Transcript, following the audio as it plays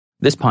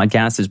This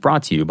podcast is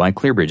brought to you by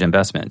ClearBridge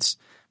Investments.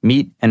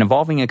 Meet an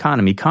evolving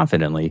economy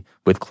confidently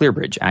with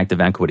ClearBridge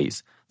Active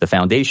Equities, the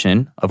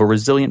foundation of a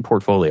resilient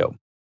portfolio.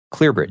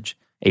 ClearBridge,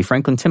 a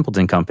Franklin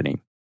Templeton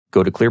company.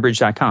 Go to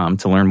clearbridge.com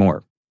to learn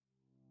more.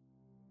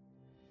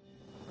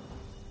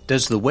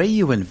 Does the way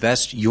you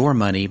invest your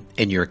money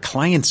and your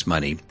clients'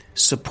 money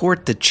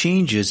support the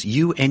changes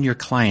you and your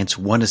clients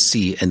want to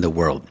see in the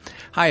world?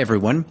 Hi,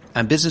 everyone.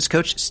 I'm business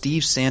coach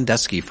Steve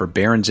Sandusky for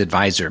Barron's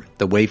Advisor,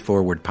 the Way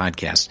Forward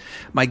podcast.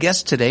 My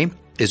guest today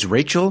is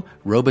Rachel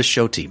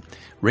Robascioti.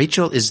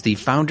 Rachel is the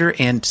founder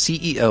and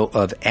CEO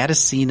of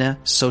Adesina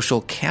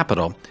Social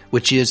Capital,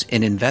 which is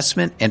an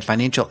investment and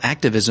financial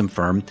activism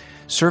firm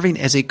serving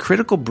as a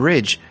critical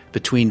bridge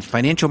between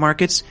financial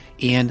markets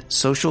and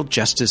social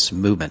justice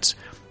movements.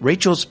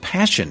 Rachel's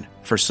passion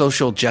for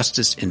social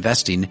justice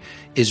investing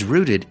is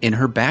rooted in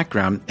her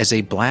background as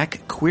a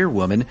Black queer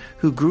woman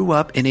who grew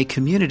up in a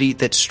community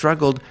that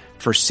struggled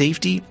for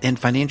safety and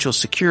financial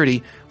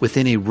security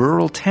within a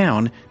rural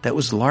town that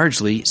was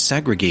largely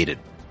segregated.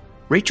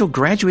 Rachel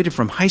graduated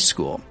from high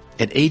school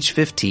at age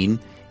 15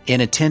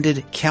 and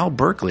attended Cal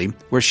Berkeley,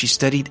 where she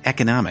studied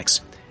economics.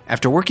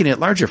 After working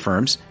at larger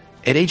firms,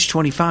 at age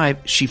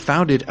 25, she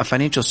founded a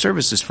financial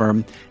services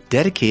firm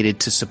dedicated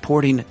to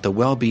supporting the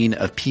well-being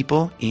of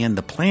people and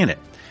the planet.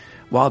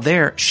 While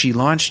there, she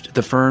launched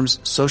the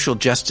firm's social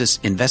justice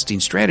investing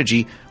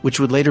strategy, which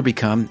would later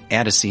become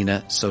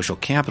Adesina Social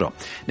Capital.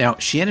 Now,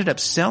 she ended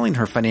up selling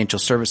her financial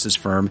services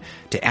firm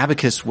to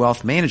Abacus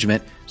Wealth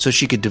Management so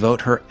she could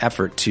devote her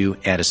effort to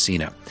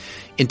Adesina.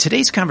 In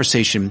today's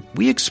conversation,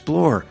 we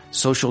explore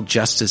social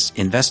justice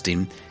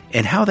investing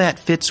and how that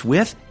fits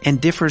with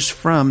and differs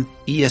from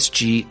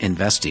ESG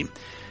investing.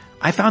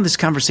 I found this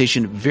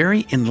conversation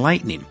very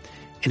enlightening.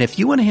 And if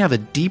you want to have a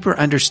deeper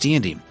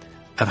understanding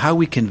of how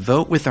we can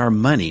vote with our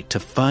money to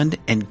fund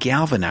and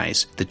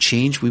galvanize the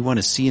change we want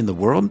to see in the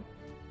world,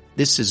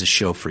 this is a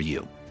show for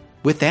you.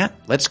 With that,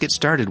 let's get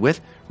started with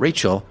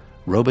Rachel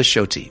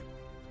Robascioti.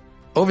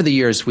 Over the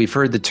years, we've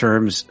heard the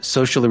terms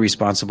socially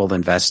responsible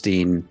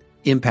investing,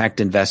 impact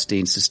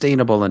investing,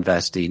 sustainable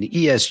investing,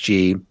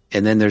 ESG,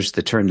 and then there's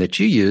the term that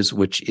you use,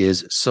 which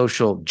is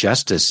social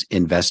justice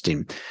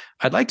investing.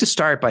 I'd like to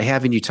start by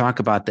having you talk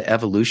about the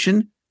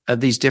evolution of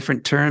these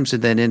different terms,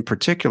 and then in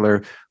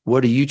particular,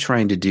 what are you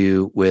trying to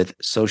do with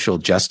social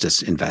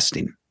justice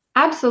investing?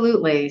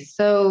 Absolutely.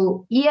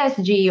 So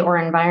ESG, or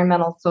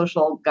environmental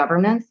social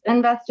governance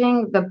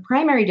investing, the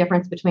primary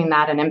difference between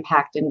that and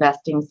impact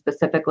investing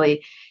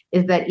specifically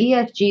is that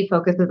ESG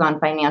focuses on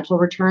financial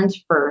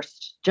returns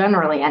first,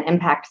 generally, and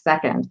impact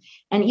second.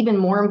 And even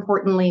more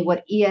importantly,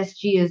 what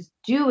ESG is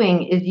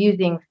doing is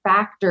using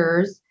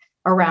factors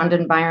around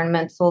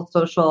environmental,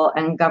 social,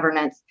 and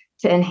governance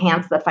to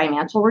enhance the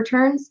financial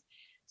returns.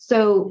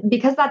 So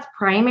because that's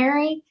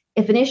primary,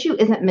 if an issue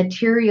isn't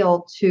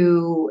material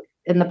to,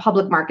 in the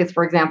public markets,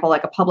 for example,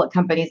 like a public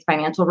company's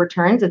financial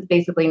returns, it's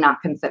basically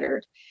not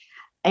considered.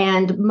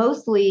 And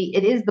mostly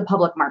it is the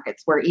public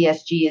markets where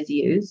ESG is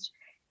used.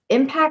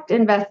 Impact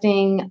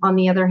investing, on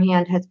the other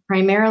hand, has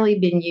primarily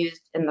been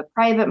used in the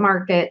private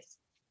markets.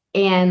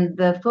 And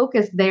the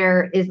focus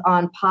there is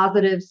on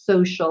positive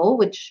social,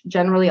 which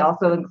generally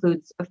also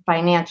includes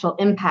financial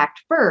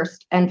impact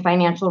first and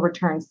financial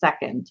return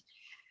second.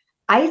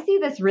 I see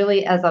this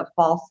really as a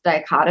false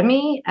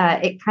dichotomy.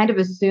 It kind of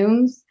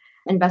assumes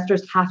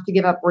investors have to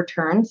give up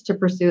returns to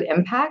pursue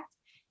impact.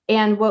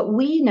 And what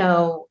we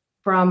know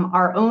from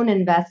our own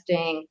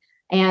investing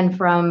and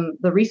from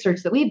the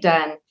research that we've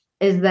done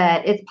is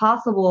that it's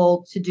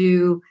possible to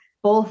do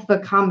both the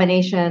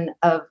combination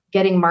of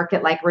getting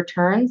market-like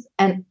returns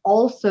and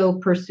also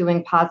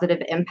pursuing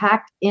positive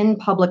impact in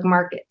public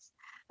markets.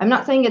 I'm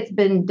not saying it's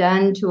been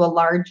done to a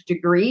large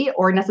degree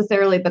or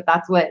necessarily that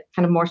that's what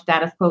kind of more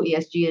status quo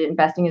ESG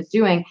investing is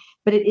doing,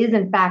 but it is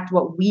in fact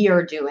what we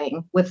are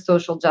doing with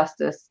social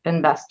justice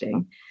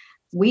investing.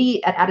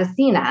 We at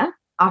Adesina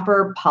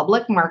offer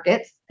public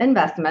markets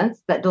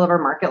investments that deliver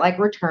market-like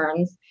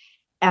returns,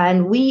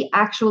 and we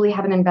actually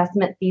have an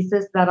investment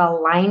thesis that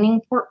aligning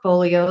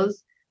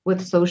portfolios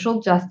with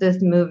social justice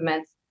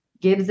movements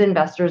gives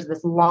investors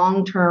this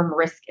long-term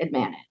risk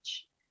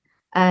advantage.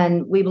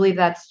 And we believe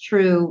that's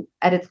true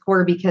at its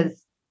core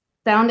because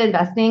sound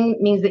investing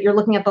means that you're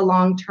looking at the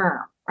long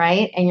term,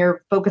 right? And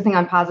you're focusing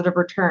on positive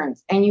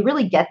returns. And you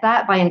really get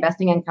that by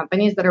investing in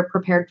companies that are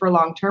prepared for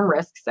long-term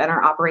risks and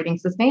are operating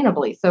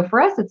sustainably. So for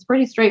us, it's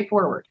pretty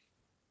straightforward.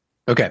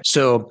 Okay.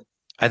 So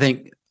I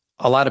think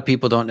a lot of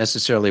people don't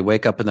necessarily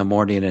wake up in the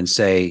morning and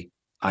say,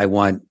 I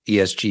want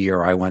ESG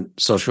or I want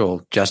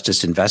social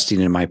justice investing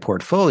in my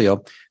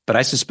portfolio, but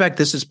I suspect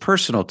this is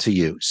personal to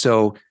you.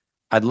 So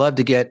I'd love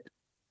to get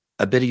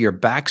a bit of your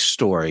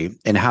backstory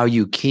and how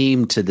you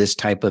came to this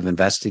type of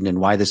investing and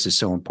why this is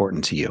so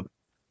important to you.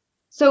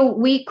 So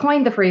we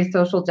coined the phrase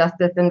social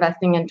justice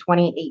investing in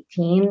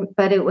 2018,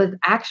 but it was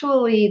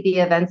actually the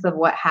events of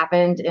what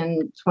happened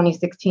in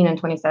 2016 and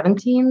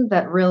 2017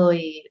 that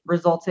really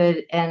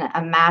resulted in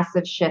a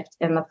massive shift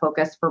in the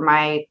focus for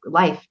my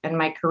life and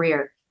my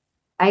career.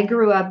 I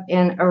grew up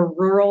in a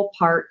rural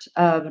part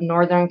of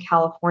Northern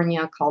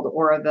California called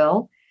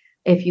Oroville.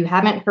 If you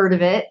haven't heard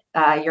of it,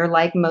 you're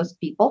like most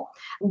people.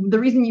 The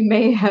reason you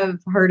may have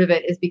heard of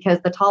it is because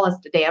the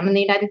tallest dam in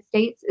the United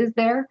States is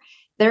there.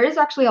 There is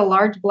actually a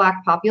large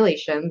Black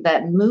population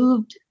that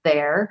moved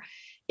there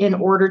in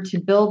order to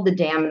build the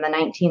dam in the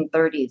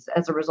 1930s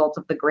as a result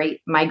of the Great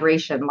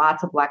Migration.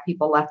 Lots of Black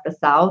people left the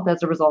South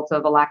as a result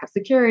of a lack of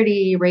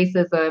security,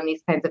 racism,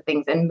 these kinds of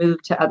things, and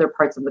moved to other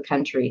parts of the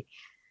country.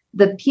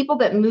 The people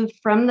that moved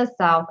from the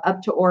South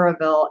up to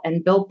Oroville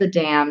and built the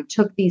dam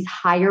took these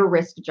higher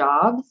risk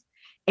jobs.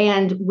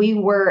 And we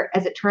were,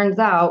 as it turns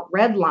out,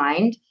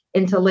 redlined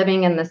into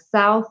living in the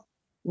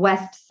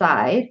southwest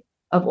side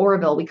of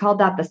Oroville. We called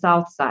that the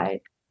South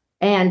Side.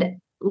 And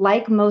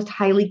like most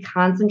highly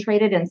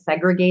concentrated and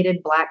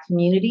segregated Black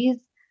communities,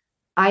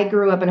 I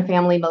grew up in a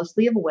family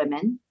mostly of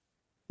women.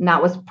 And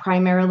that was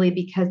primarily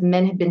because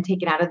men had been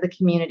taken out of the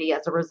community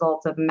as a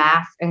result of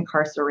mass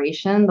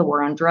incarceration. The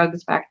war on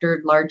drugs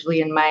factored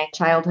largely in my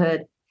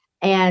childhood.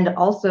 And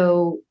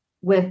also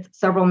with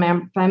several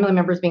family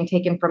members being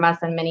taken from us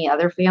and many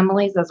other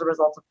families as a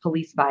result of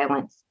police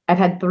violence. I've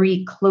had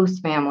 3 close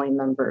family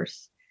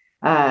members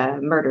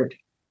murdered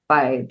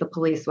by the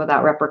police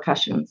without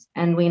repercussions.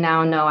 And we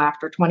now know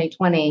after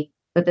 2020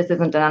 that this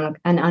isn't an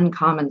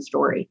uncommon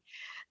story.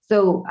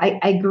 So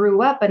I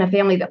grew up in a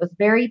family that was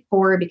very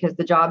poor because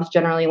the jobs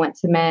generally went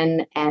to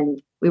men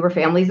and we were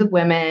families of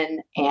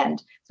women.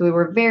 And so we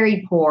were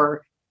very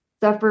poor,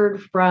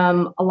 suffered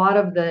from a lot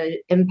of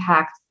the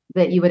impacts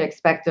that you would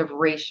expect of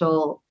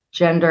racial,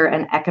 gender,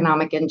 and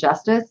economic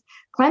injustice.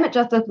 Climate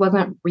justice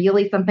wasn't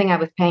really something I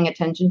was paying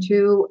attention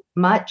to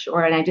much,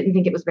 and I didn't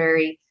think it was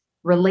very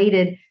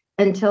related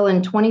until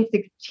in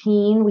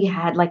 2016, we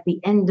had like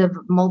the end of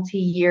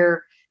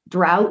multi-year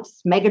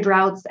droughts, mega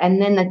droughts.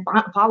 And then the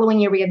following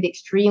year, we had the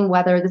extreme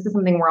weather. This is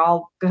something we're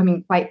all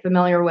becoming quite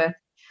familiar with.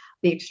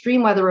 The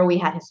extreme weather where we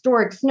had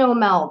historic snow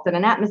melt and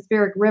an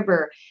atmospheric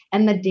river,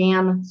 and the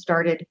dam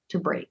started to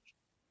break.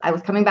 I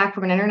was coming back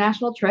from an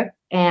international trip,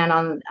 and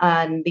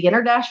on the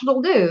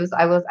international news,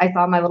 I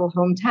saw my little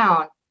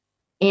hometown,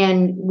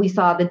 and we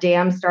saw the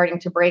dam starting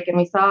to break, and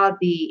we saw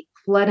the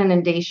flood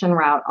inundation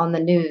route on the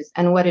news.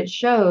 And what it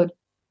showed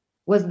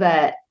was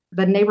that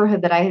the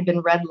neighborhood that I had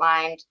been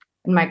redlined,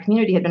 and my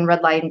community had been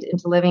redlined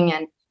into living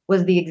in,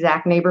 was the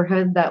exact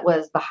neighborhood that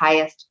was the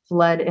highest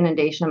flood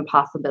inundation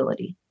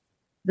possibility.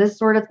 This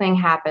sort of thing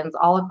happens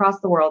all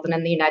across the world and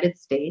in the United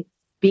States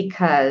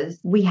because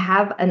we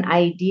have an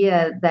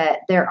idea that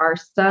there are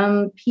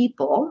some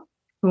people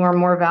who are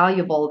more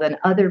valuable than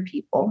other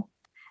people.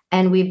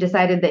 And we've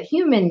decided that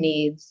human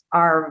needs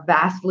are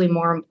vastly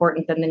more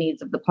important than the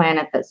needs of the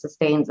planet that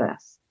sustains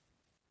us.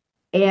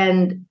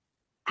 And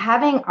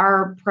having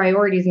our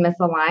priorities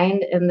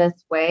misaligned in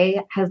this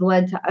way has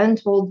led to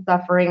untold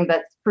suffering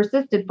that's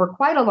persisted for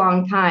quite a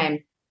long time.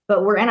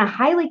 But we're in a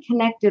highly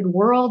connected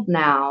world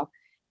now,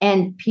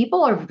 and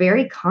people are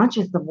very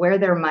conscious of where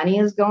their money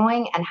is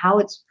going and how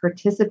it's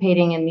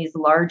participating in these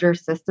larger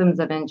systems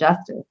of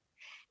injustice.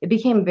 It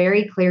became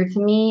very clear to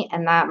me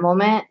in that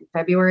moment,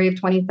 February of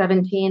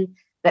 2017,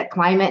 that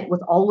climate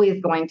was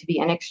always going to be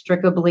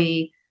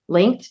inextricably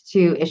linked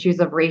to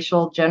issues of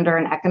racial, gender,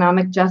 and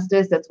economic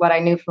justice. It's what I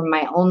knew from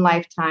my own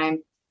lifetime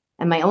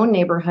and my own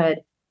neighborhood.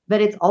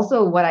 But it's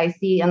also what I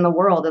see in the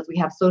world as we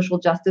have social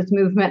justice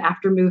movement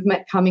after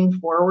movement coming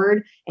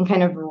forward and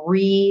kind of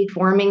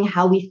reforming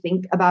how we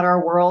think about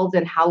our world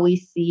and how we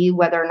see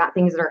whether or not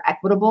things are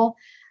equitable.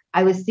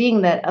 I was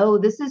seeing that,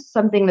 this is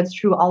something that's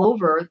true all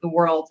over the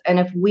world. And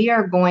if we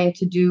are going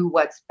to do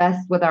what's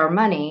best with our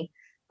money,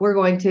 we're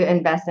going to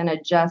invest in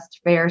a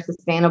just, fair,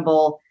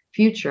 sustainable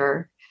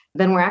future,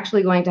 then we're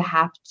actually going to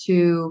have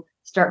to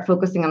start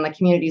focusing on the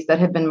communities that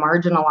have been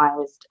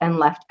marginalized and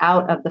left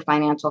out of the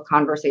financial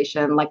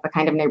conversation, like the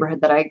kind of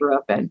neighborhood that I grew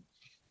up in.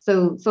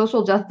 So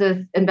social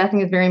justice investing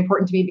is very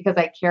important to me because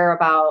I care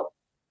about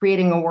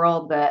creating a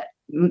world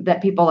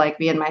that people like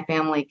me and my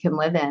family can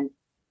live in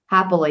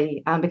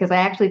happily, because I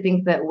actually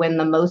think that when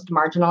the most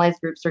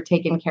marginalized groups are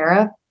taken care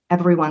of,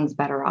 everyone's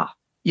better off.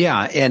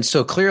 Yeah. And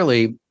so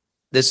clearly,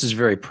 this is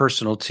very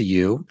personal to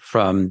you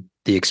from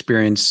the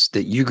experience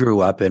that you grew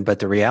up in. But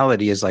the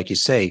reality is, like you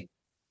say,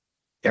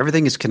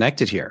 everything is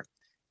connected here.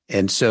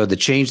 And so the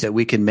change that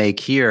we can make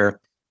here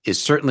is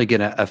certainly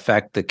going to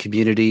affect the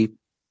community,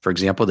 for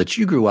example, that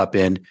you grew up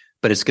in,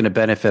 but it's going to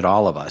benefit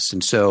all of us.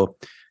 And so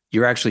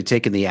you're actually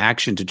taking the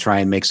action to try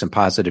and make some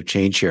positive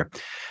change here.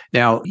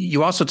 Now,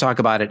 you also talk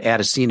about at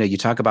Adesina, you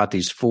talk about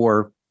these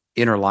 4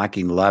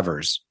 interlocking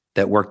levers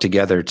that work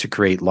together to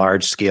create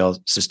large-scale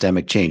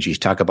systemic change. You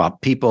talk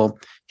about people,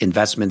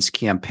 investments,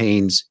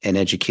 campaigns, and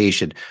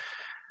education.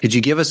 Could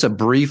you give us a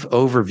brief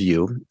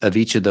overview of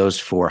each of those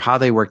 4, how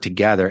they work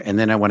together? And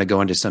then I want to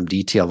go into some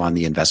detail on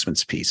the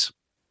investments piece.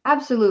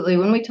 Absolutely.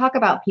 When we talk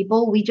about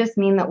people, we just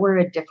mean that we're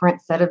a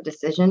different set of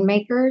decision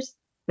makers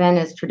than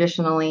is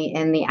traditionally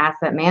in the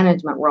asset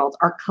management world.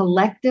 Our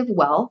collective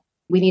wealth,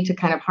 we need to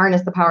kind of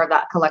harness the power of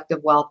that collective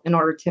wealth in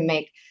order to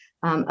make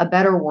a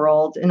better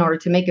world, in order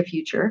to make a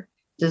future,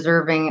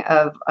 deserving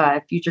of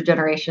future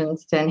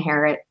generations to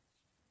inherit.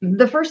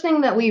 The first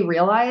thing that we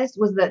realized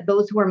was that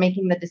those who are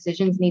making the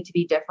decisions need to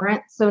be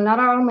different. So not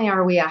only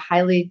are we a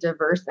highly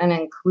diverse and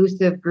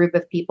inclusive group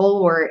of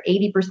people, we're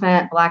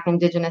 80% Black,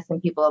 Indigenous, and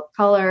people of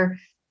color.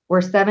 We're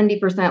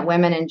 70%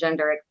 women and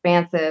gender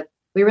expansive.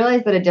 We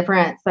realized that a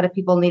different set of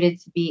people needed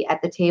to be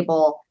at the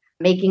table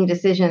making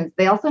decisions.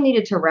 They also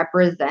needed to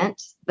represent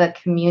the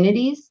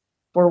communities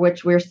for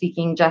which we're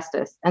seeking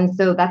justice. And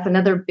so that's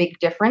another big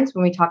difference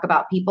when we talk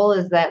about people,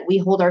 is that we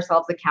hold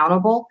ourselves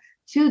accountable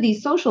to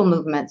these social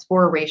movements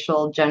for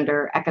racial,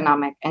 gender,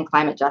 economic, and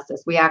climate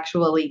justice. We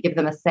actually give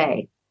them a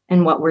say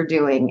in what we're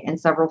doing in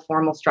several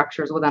formal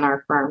structures within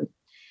our firm.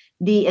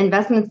 The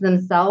investments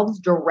themselves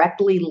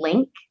directly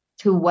link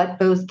to what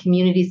those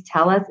communities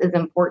tell us is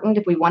important.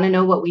 If we want to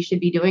know what we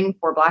should be doing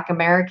for Black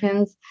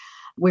Americans,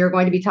 we're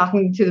going to be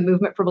talking to the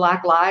Movement for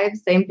Black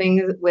Lives. Same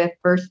thing with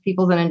First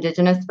Peoples and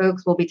Indigenous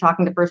folks. We'll be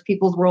talking to First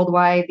Peoples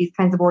Worldwide, these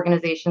kinds of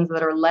organizations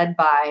that are led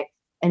by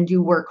and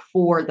do work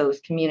for those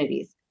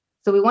communities.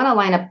 So we want to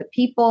line up the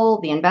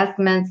people, the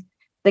investments.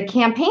 The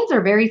campaigns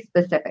are very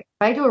specific.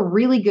 If I do a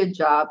really good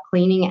job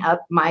cleaning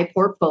up my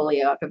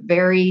portfolio, a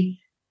very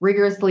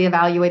rigorously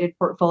evaluated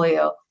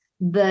portfolio,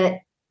 the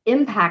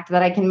impact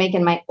that I can make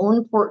in my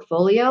own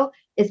portfolio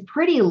is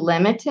pretty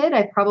limited.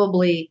 I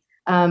probably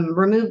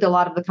removed a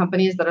lot of the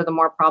companies that are the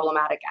more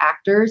problematic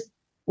actors.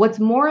 What's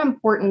more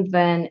important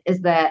then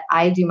is that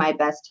I do my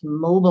best to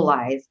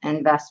mobilize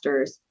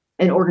investors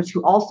in order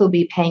to also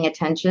be paying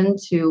attention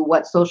to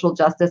what social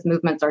justice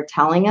movements are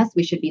telling us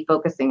we should be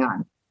focusing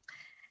on.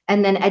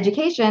 And then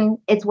education,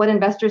 it's what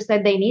investors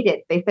said they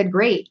needed. They said,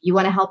 great, you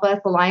want to help us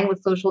align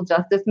with social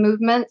justice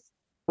movements?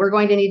 We're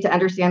going to need to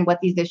understand what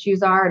these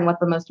issues are and what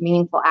the most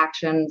meaningful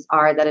actions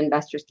are that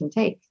investors can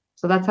take.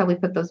 So that's how we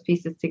put those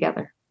pieces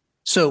together.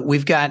 So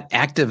we've got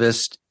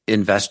activist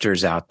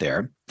investors out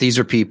there. These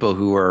are people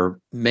who are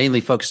mainly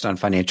focused on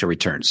financial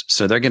returns.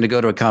 So they're going to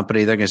go to a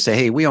company. They're going to say,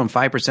 hey, we own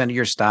 5% of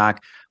your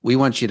stock. We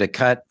want you to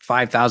cut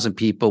 5,000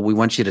 people. We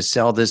want you to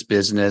sell this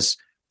business,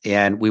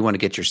 and we want to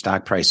get your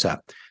stock price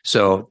up.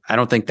 So I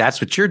don't think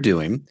that's what you're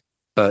doing,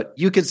 but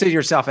you consider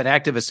yourself an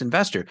activist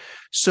investor.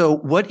 So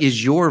what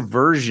is your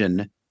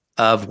version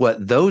of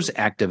what those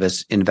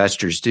activist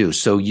investors do?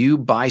 So you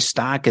buy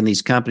stock in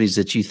these companies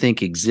that you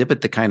think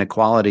exhibit the kind of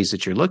qualities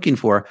that you're looking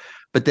for,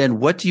 but then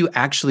what do you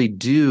actually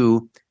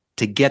do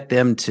to get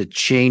them to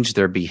change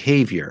their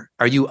behavior?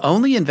 Are you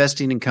only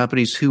investing in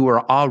companies who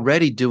are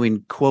already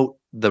doing, quote,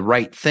 the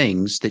right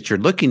things that you're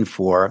looking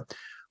for?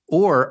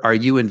 Or are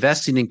you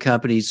investing in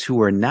companies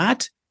who are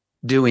not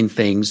doing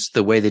things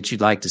the way that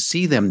you'd like to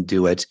see them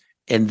do it,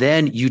 and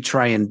then you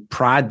try and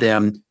prod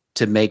them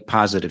to make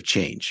positive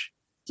change?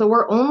 So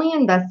we're only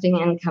investing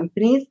in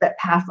companies that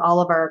pass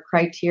all of our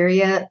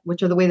criteria,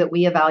 which are the way that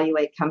we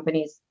evaluate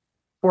companies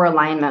for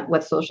alignment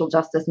with social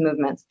justice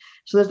movements.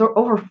 So there's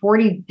over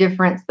 40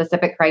 different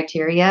specific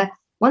criteria.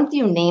 Once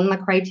you name the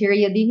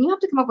criteria, then you have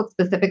to come up with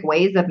specific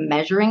ways of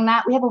measuring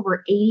that. We have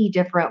over 80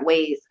 different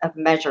ways of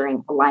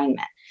measuring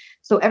alignment.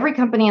 So every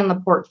company in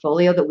the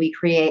portfolio that we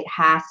create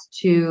has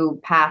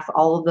to pass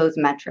all of those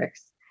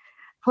metrics.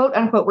 Quote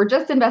unquote, we're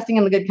just investing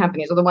in the good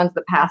companies, or the ones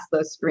that pass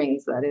those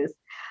screens, that is.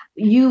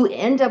 You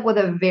end up with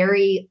a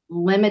very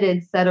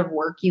limited set of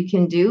work you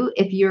can do.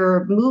 If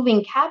you're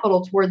moving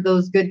capital toward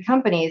those good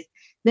companies,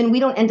 then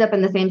we don't end up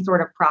in the same sort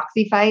of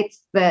proxy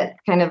fights that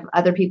kind of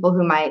other people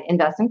who might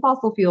invest in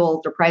fossil fuels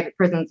or private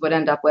prisons would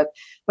end up with.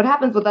 What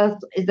happens with us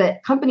is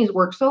that companies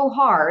work so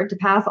hard to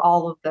pass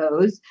all of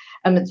those,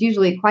 and it's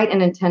usually quite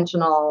an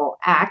intentional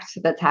act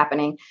that's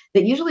happening,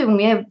 that usually when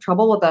we have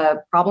trouble with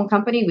a problem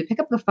company, we pick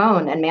up the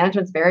phone and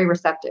management's very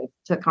receptive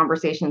to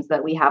conversations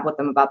that we have with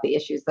them about the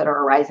issues that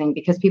are arising,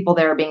 because people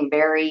there are being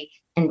very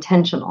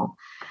intentional.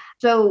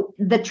 So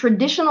the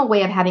traditional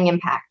way of having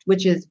impact,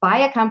 which is buy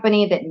a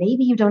company that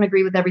maybe you don't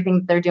agree with everything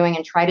that they're doing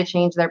and try to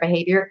change their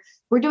behavior,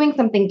 we're doing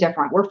something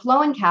different. We're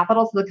flowing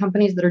capital to the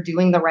companies that are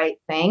doing the right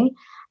thing.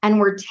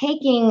 And we're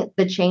taking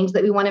the change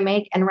that we want to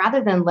make, and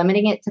rather than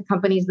limiting it to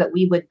companies that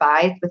we would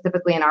buy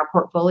specifically in our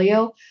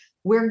portfolio,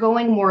 we're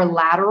going more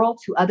lateral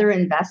to other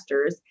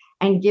investors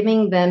and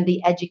giving them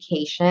the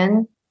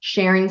education,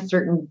 sharing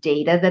certain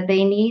data that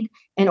they need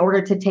in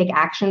order to take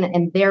action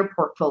in their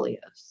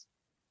portfolios.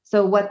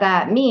 So what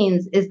that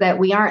means is that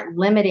we aren't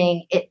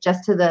limiting it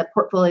just to the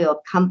portfolio of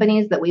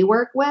companies that we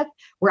work with.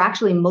 We're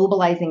actually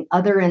mobilizing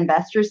other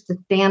investors to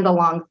stand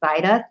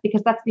alongside us,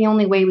 because that's the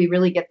only way we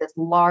really get this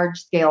large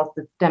scale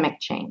systemic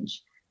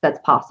change that's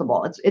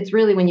possible. It's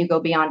really when you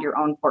go beyond your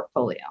own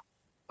portfolio.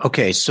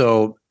 Okay,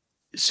 so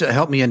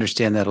help me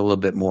understand that a little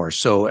bit more.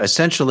 So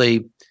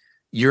essentially,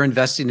 you're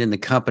investing in the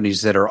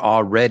companies that are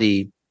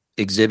already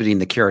exhibiting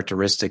the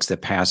characteristics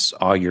that pass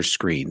all your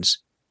screens.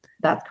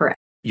 That's correct.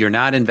 You're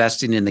not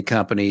investing in the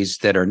companies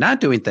that are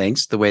not doing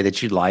things the way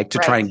that you'd like to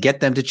try and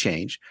get them to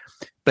change.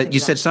 But you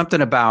said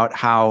something about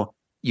how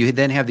you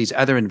then have these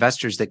other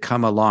investors that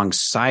come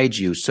alongside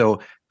you.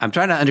 So I'm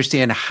trying to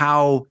understand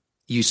how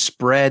you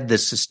spread the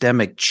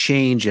systemic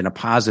change in a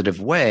positive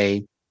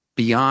way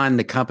beyond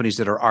the companies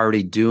that are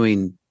already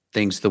doing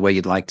things the way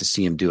you'd like to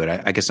see them do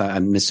it. I guess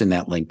I'm missing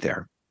that link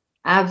there.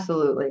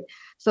 Absolutely.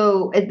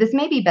 So this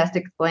may be best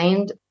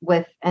explained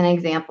with an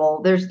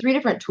example. There's 3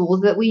 different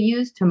tools that we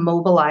use to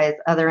mobilize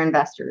other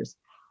investors.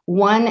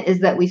 One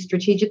is that we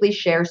strategically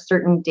share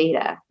certain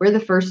data. We're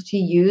the first to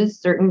use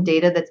certain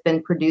data that's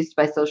been produced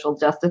by social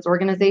justice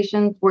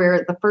organizations.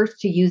 We're the first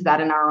to use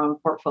that in our own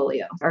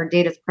portfolio. Our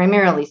data is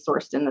primarily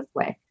sourced in this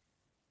way.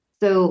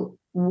 So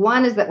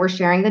one is that we're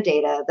sharing the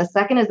data. The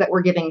second is that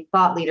we're giving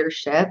thought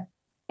leadership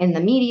in the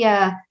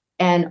media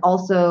and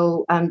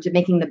also to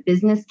making the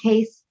business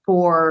case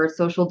for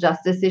social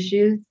justice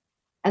issues.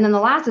 And then the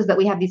last is that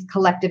we have these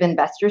collective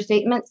investor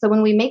statements. So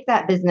when we make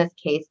that business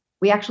case,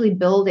 we actually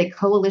build a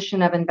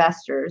coalition of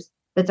investors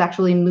that's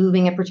actually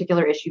moving a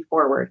particular issue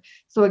forward.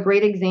 So a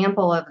great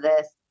example of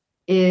this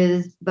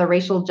is the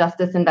Racial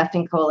Justice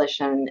Investing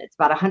Coalition. It's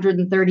about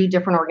 130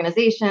 different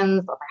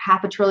organizations, over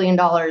 $500 billion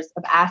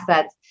of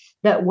assets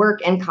that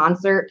work in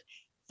concert.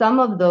 Some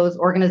of those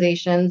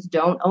organizations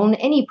don't own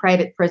any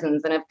private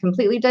prisons and have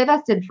completely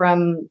divested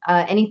from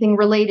anything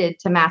related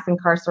to mass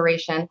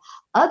incarceration.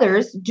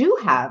 Others do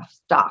have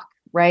stock,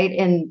 right,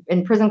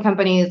 in prison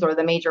companies or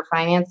the major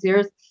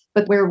financiers,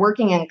 but we're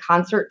working in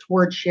concert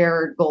towards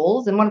shared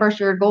goals. And one of our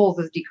shared goals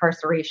is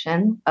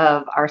decarceration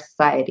of our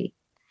society.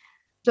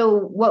 So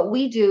what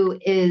we do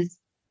is,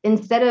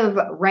 instead of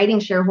writing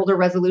shareholder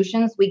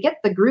resolutions, we get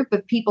the group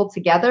of people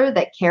together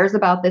that cares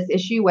about this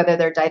issue, whether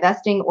they're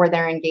divesting or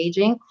they're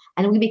engaging,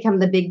 and we become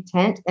the big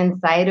tent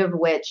inside of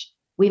which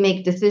we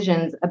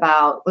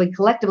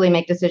collectively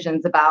make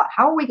decisions about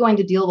how are we going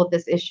to deal with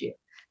this issue.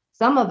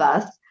 Some of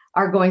us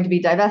are going to be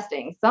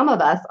divesting. Some of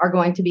us are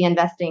going to be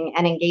investing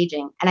and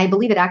engaging. And I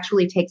believe it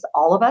actually takes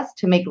all of us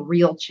to make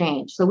real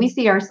change. So we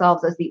see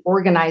ourselves as the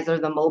organizer,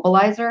 the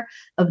mobilizer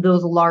of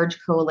those large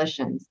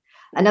coalitions.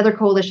 Another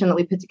coalition that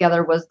we put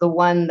together was the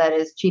one that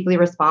is chiefly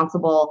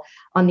responsible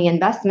on the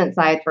investment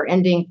side for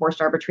ending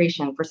forced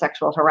arbitration for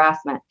sexual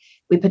harassment.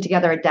 We put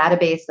together a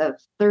database of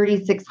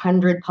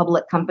 3,600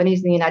 public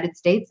companies in the United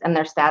States and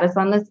their status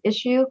on this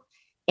issue.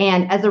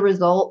 And as a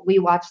result, we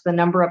watched the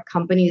number of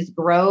companies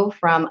grow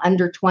from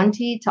under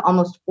 20 to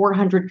almost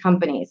 400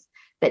 companies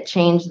that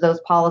changed those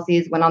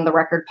policies, went on the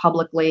record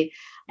publicly.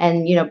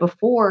 And,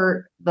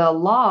 before the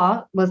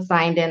law was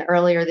signed in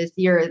earlier this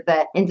year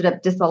that ended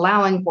up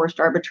disallowing forced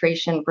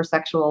arbitration for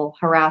sexual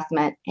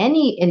harassment,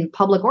 in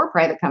public or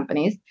private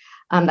companies,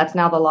 that's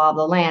now the law of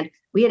the land.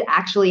 We had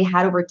actually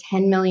had over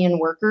 10 million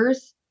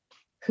workers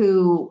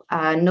who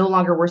no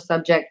longer were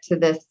subject to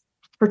this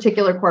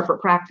particular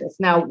corporate practice.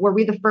 Now, were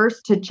we the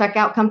first to check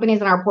out companies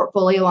in our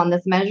portfolio on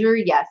this measure?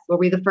 Yes. Were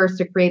we the first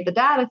to create the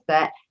data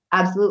set?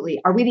 Absolutely.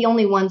 Are we the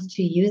only ones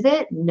to use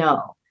it?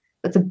 No.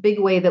 That's a big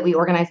way that we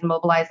organize and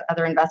mobilize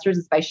other investors,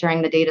 is by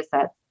sharing the data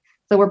sets.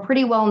 So we're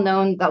pretty well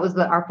known. That was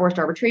our forced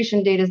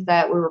arbitration data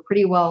set. We were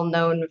pretty well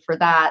known for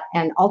that.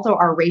 And also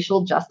our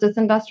racial justice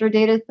investor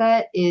data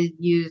set is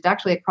used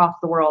actually across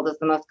the world as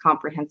the most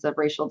comprehensive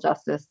racial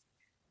justice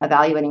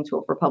evaluating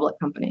tool for public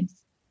companies.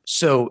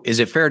 So is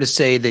it fair to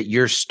say that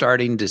you're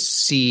starting to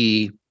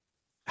see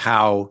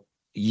how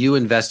you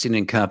investing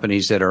in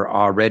companies that are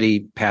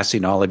already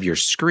passing all of your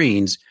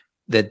screens,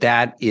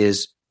 that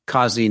is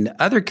causing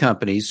other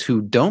companies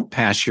who don't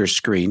pass your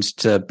screens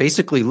to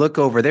basically look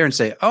over there and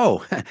say,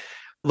 oh,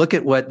 look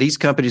at what these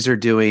companies are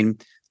doing.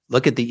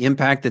 Look at the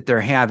impact that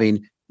they're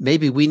having.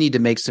 Maybe we need to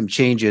make some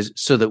changes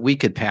so that we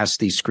could pass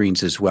these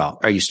screens as well.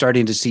 Are you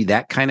starting to see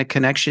that kind of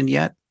connection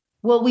yet?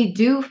 Well, we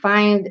do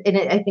find, and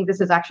I think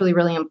this is actually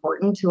really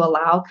important, to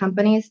allow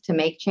companies to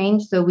make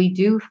change. So we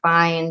do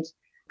find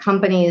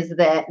companies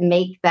that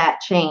make that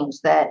change,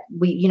 that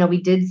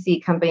we did see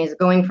companies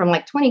going from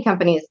like 20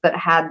 companies that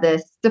had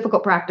this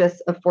difficult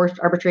practice of forced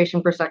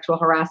arbitration for sexual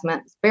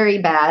harassment. It's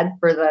very bad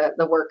for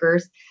the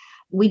workers.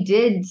 We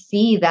did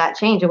see that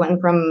change. It went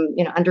from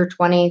under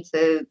 20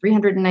 to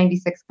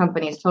 396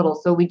 companies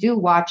total. So we do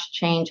watch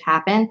change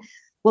happen.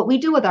 What we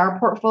do with our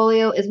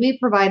portfolio is we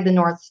provide the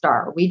North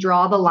Star. We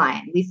draw the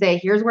line. We say,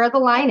 here's where the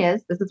line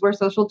is. This is where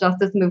social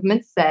justice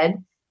movements said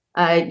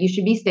you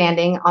should be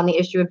standing on the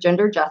issue of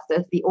gender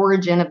justice. The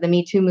origin of the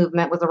Me Too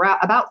movement was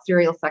about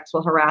serial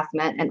sexual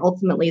harassment. And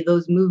ultimately,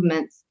 those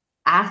movements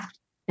asked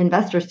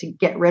investors to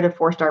get rid of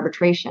forced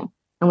arbitration.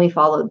 And we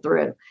followed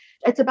through.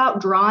 It's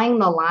about drawing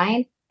the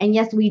line. And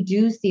yes, we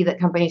do see that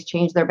companies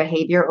change their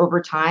behavior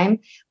over time.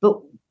 But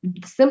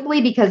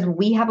simply because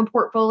we have a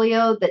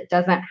portfolio that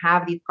doesn't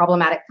have these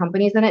problematic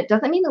companies in it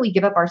doesn't mean that we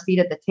give up our seat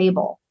at the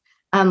table.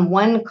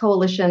 One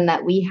coalition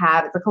that we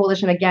have, it's a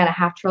coalition, again, a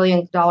 $500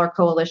 billion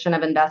coalition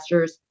of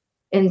investors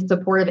in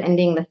support of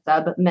ending the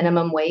sub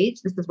minimum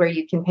wage. This is where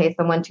you can pay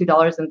someone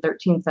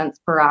 $2.13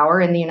 per hour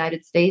in the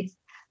United States.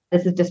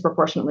 This is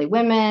disproportionately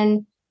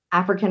women,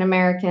 African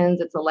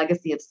Americans. It's a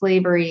legacy of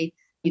slavery.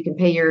 You can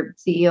pay your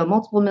CEO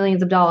multiple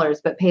millions of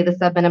dollars, but pay the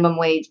sub minimum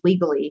wage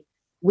legally.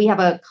 We have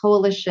a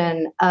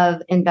coalition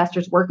of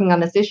investors working on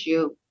this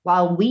issue.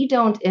 While we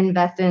don't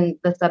invest in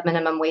the sub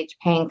minimum wage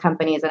paying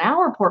companies in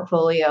our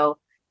portfolio,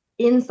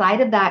 inside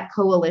of that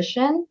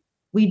coalition,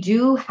 we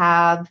do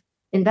have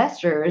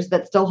investors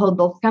that still hold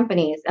those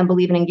companies and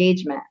believe in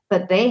engagement,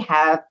 but they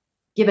have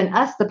given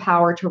us the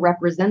power to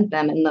represent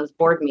them in those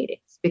board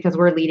meetings because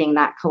we're leading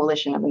that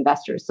coalition of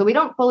investors. So we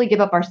don't fully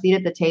give up our seat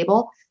at the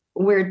table.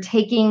 We're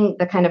taking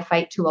the kind of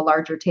fight to a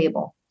larger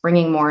table,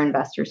 bringing more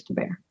investors to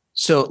bear.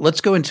 So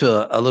let's go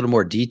into a little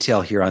more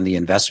detail here on the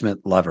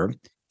investment lever.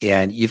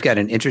 And you've got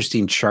an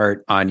interesting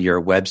chart on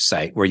your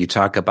website where you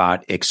talk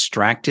about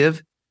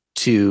extractive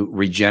to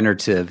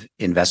regenerative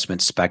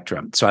investment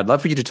spectrum. So I'd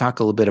love for you to talk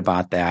a little bit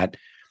about that.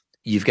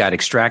 You've got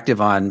extractive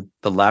on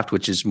the left,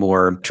 which is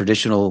more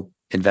traditional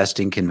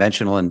investing,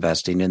 conventional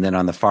investing. And then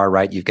on the far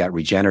right, you've got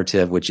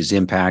regenerative, which is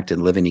impact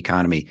and living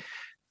economy.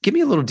 Give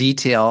me a little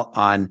detail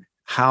on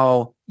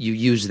how you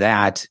use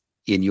that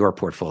in your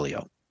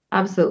portfolio.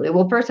 Absolutely.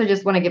 Well, first, I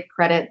just want to give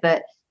credit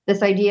that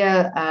this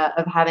idea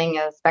of having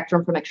a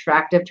spectrum from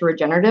extractive to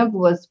regenerative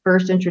was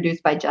first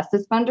introduced by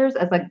justice funders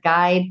as a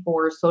guide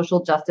for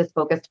social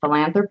justice-focused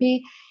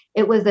philanthropy.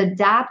 It was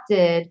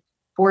adapted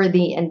for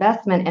the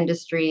investment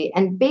industry.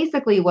 And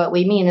basically what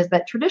we mean is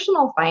that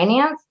traditional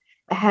finance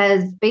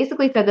has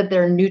basically said that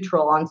they're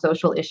neutral on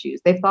social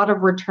issues. They've thought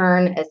of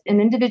return as an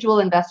individual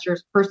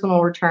investor's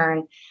personal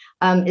return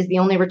is the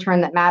only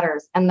return that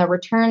matters. And the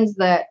returns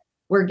that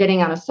we're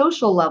getting on a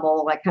social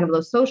level, like kind of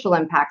those social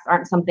impacts,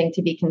 aren't something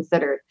to be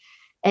considered.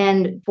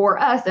 And for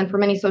us and for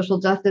many social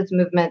justice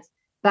movements,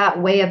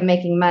 that way of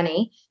making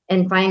money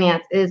in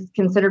finance is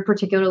considered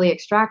particularly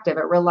extractive.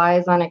 It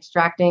relies on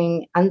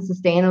extracting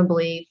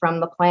unsustainably from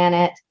the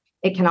planet.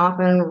 It can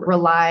often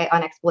rely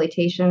on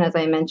exploitation, as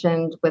I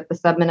mentioned, with the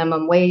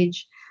subminimum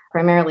wage,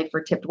 primarily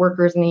for tipped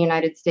workers in the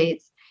United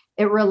States.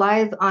 It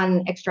relies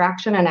on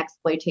extraction and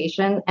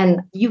exploitation.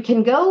 And you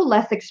can go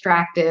less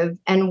extractive,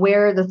 and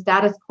where the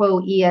status quo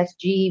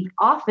ESG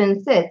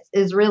often sits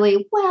is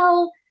really,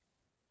 well,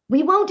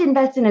 we won't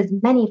invest in as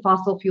many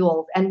fossil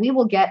fuels, and we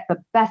will get the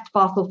best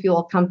fossil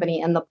fuel company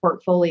in the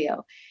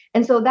portfolio.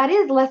 And so that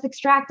is less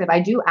extractive. I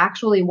do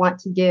actually want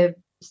to give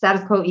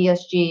status quo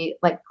ESG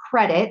like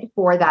credit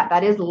for that.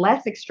 That is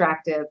less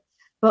extractive.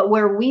 But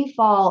where we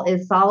fall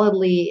is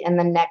solidly in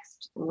the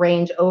next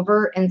range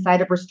over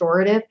inside of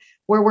restorative,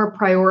 where we're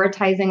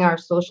prioritizing our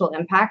social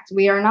impact.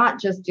 We are not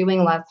just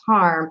doing less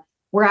harm.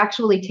 We're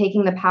actually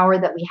taking the power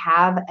that we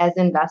have as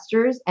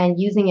investors and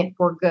using it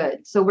for good.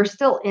 So we're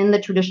still in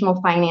the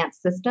traditional finance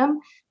system,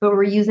 but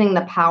we're using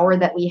the power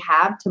that we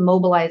have to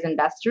mobilize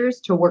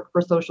investors to work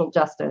for social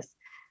justice.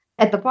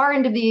 At the far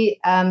end of the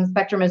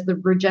spectrum is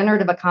the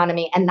regenerative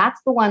economy. And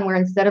that's the one where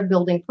instead of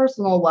building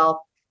personal wealth,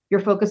 your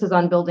focus is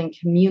on building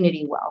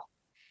community wealth.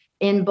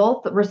 In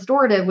both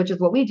restorative, which is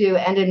what we do,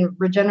 and in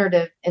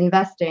regenerative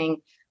investing,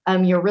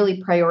 you're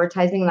really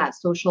prioritizing that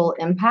social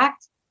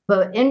impact.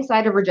 But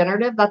inside of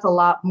regenerative, that's a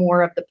lot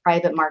more of the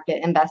private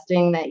market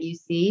investing that you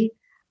see,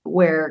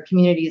 where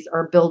communities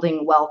are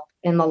building wealth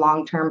in the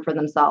long term for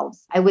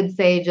themselves. I would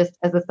say, just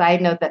as a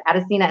side note, that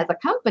Atacina as a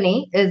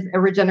company is a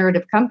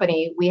regenerative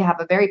company. We have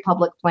a very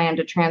public plan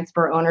to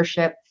transfer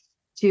ownership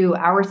to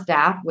our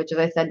staff, which, as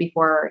I said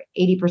before,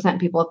 80%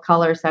 people of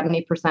color,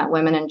 70%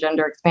 women, and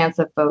gender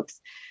expansive folks.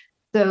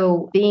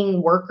 So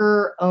being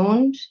worker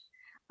owned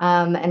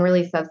and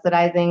really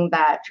subsidizing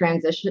that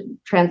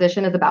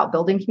transition is about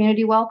building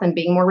community wealth and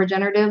being more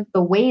regenerative.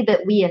 The way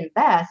that we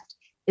invest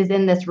is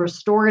in this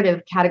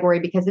restorative category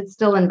because it's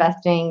still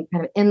investing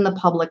kind of in the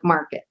public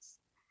markets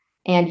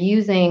and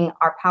using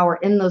our power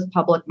in those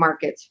public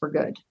markets for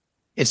good.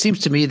 It seems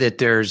to me that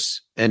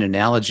there's an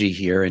analogy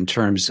here in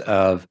terms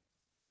of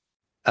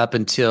up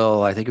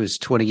until I think it was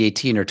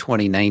 2018 or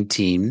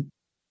 2019,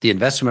 the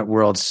investment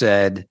world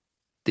said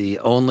the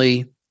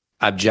only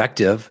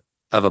objective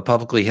of a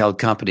publicly held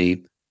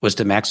company was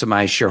to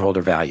maximize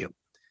shareholder value.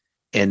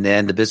 And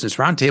then the Business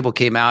Roundtable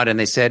came out and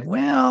they said,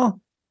 well,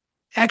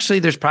 actually,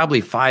 there's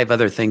probably 5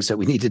 other things that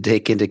we need to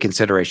take into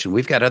consideration.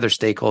 We've got other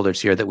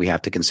stakeholders here that we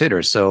have to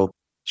consider. So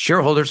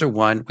shareholders are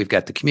one. We've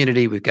got the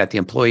community, we've got the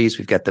employees,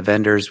 we've got the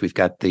vendors, we've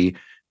got the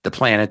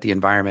planet, the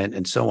environment,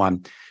 and so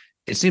on.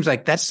 It seems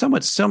like that's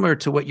somewhat similar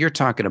to what you're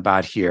talking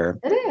about here.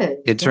 It is.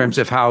 In terms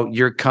of how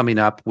you're coming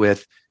up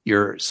with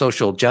your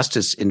social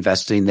justice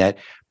investing, that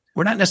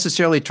we're not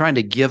necessarily trying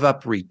to give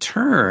up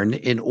return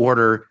in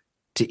order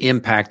to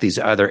impact these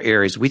other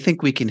areas. We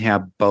think we can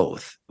have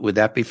both. Would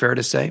that be fair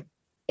to say?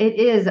 It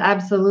is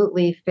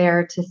absolutely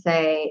fair to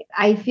say.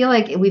 I feel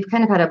like we've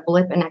kind of had a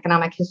blip in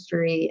economic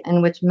history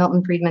in which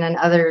Milton Friedman and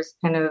others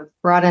kind of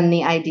brought in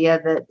the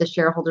idea that the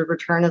shareholder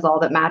return is all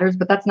that matters,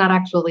 but that's not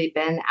actually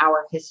been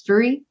our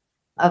history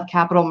of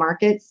capital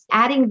markets.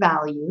 Adding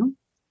value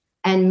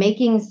and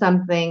making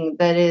something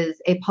that is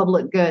a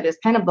public good is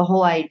kind of the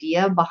whole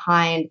idea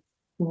behind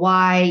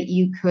why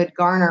you could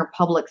garner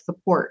public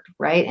support,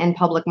 right, in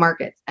public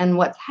markets. And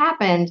what's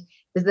happened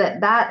is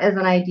that as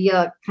an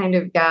idea kind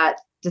of got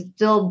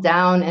distilled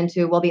down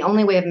into, well, the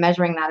only way of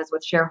measuring that is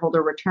with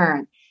shareholder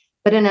return.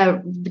 But in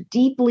a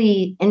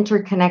deeply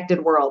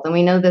interconnected world, and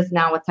we know this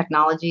now with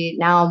technology,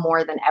 now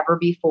more than ever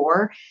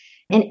before,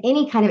 in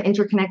any kind of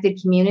interconnected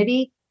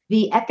community,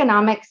 the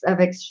economics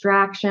of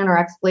extraction or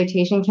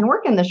exploitation can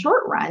work in the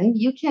short run.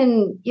 You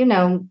can,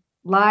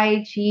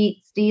 lie,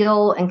 cheat,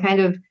 steal, and kind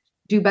of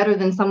do better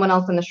than someone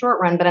else in the short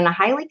run. But in a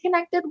highly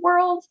connected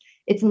world,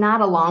 it's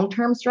not a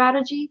long-term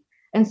strategy.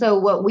 And so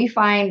what we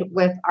find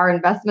with our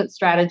investment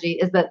strategy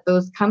is that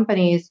those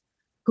companies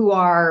who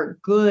are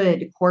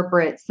good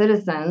corporate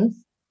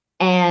citizens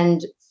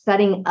and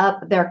setting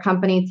up their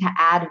company to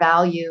add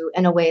value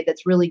in a way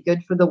that's really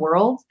good for the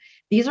world,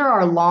 these are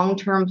our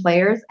long-term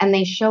players, and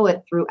they show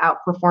it through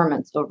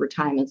outperformance over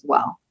time as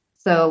well.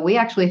 So we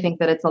actually think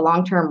that it's a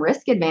long-term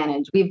risk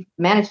advantage. We've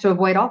managed to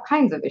avoid all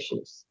kinds of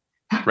issues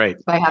Right.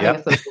 by having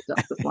a social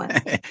justice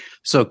lens.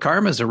 So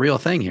karma is a real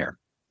thing here.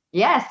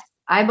 Yes,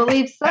 I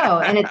believe so.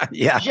 And it's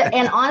Yeah.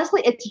 and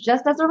honestly, it's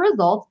just as a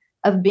result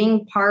of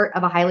being part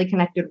of a highly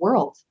connected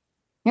world.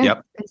 Yeah.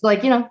 Yep. It's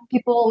like,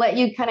 people let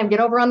you kind of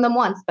get over on them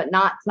once, but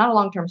it's not a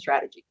long-term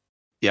strategy.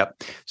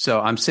 Yep. So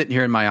I'm sitting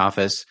here in my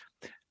office.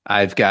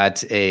 I've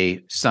got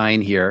a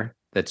sign here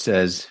that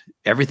says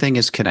everything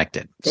is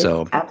connected.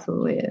 So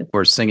absolutely is.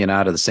 We're singing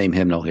out of the same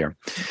hymnal here.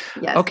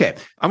 Yes. Okay.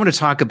 I'm going to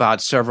talk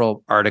about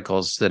several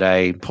articles that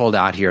I pulled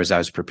out here as I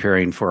was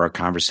preparing for our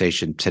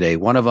conversation today.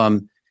 One of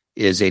them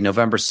is a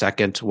November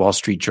 2nd Wall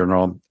Street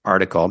Journal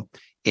article,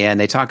 and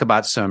they talk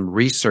about some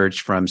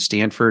research from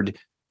Stanford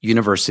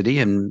University.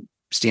 And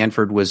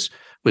Stanford was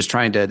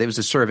trying to, there was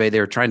a survey, they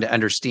were trying to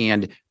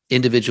understand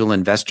individual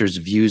investors'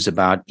 views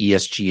about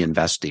ESG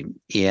investing.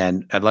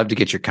 And I'd love to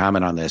get your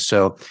comment on this.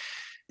 So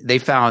they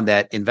found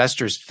that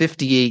investors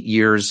 58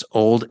 years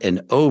old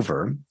and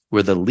over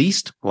were the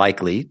least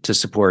likely to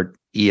support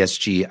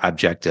ESG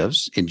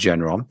objectives in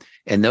general,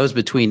 and those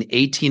between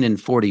 18 and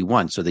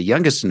 41, so the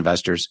youngest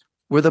investors,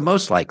 were the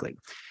most likely.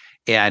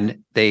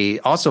 And they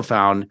also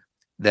found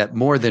that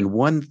more than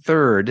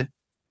 1/3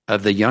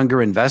 of the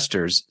younger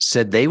investors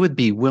said they would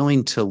be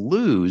willing to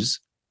lose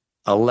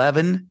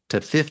 11 to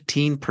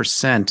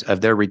 15%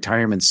 of their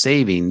retirement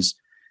savings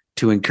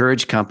to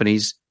encourage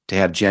companies to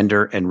have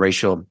gender and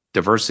racial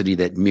diversity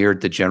that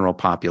mirrored the general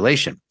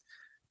population.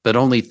 But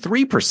only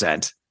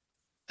 3%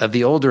 of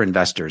the older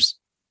investors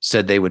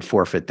said they would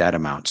forfeit that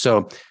amount.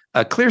 So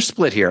a clear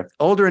split here.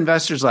 Older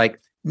investors like,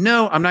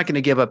 no, I'm not going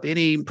to give up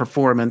any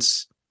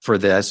performance for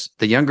this.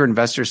 The younger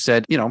investors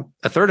said,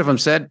 1/3 of them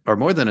said, or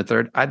more than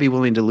 1/3, I'd be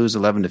willing to lose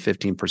 11 to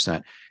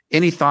 15%.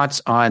 Any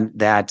thoughts on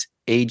that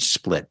age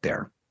split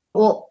there?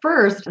 Well,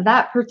 first,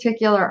 that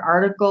particular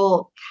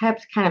article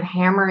kept kind of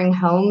hammering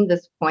home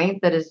this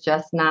point that is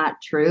just not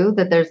true,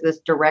 that there's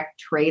this direct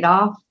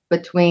trade-off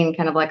between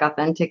kind of like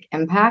authentic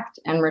impact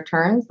and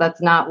returns.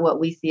 That's not what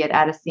we see at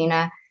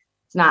Adesina.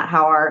 It's not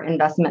how our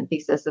investment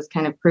thesis is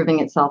kind of proving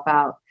itself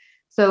out.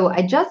 So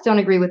I just don't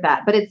agree with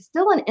that. But it's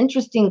still an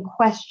interesting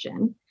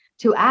question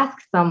to ask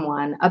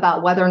someone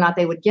about whether or not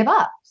they would give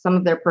up some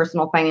of their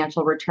personal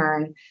financial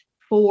return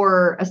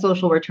for a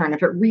social return,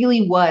 if it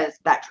really was,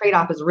 that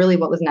trade-off is really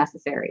what was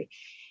necessary.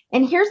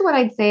 And here's what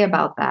I'd say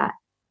about that.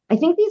 I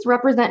think these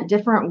represent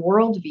different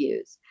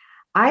worldviews.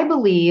 I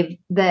believe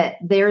that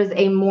there's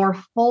a more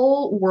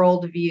full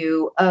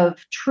worldview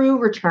of true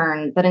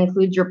return that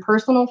includes your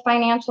personal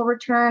financial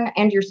return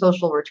and your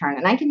social return.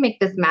 And I can make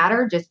this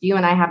matter, just you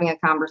and I having a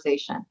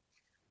conversation.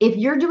 If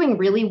you're doing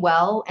really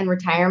well in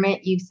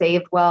retirement, you've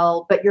saved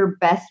well, but your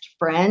best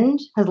friend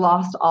has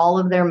lost all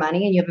of their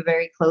money and you have a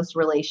very close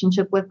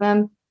relationship with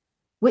them,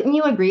 wouldn't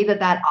you agree that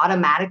that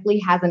automatically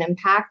has an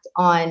impact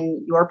on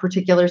your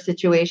particular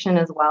situation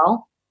as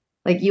well?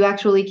 Like you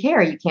actually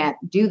care. You can't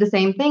do the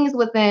same things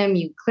with them.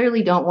 You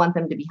clearly don't want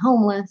them to be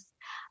homeless.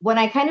 When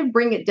I kind of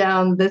bring it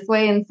down this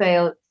way and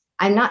say,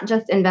 I'm not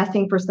just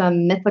investing for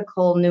some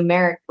mythical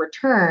numeric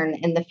return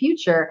in the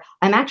future.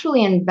 I'm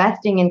actually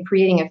investing in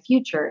creating a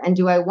future. And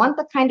do I want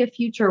the kind of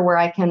future where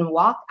I can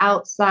walk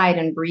outside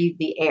and breathe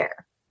the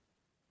air?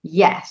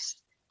 Yes.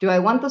 Do I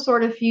want the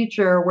sort of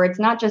future where it's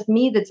not just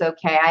me that's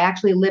okay? I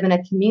actually live in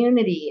a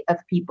community of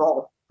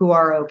people who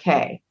are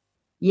okay.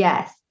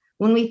 Yes.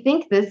 When we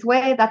think this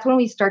way, that's when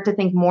we start to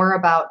think more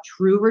about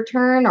true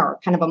return or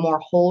kind of a more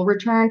whole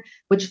return,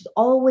 which has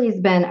always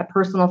been a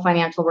personal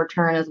financial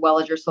return as well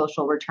as your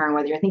social return,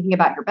 whether you're thinking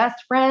about your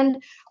best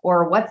friend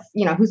or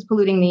who's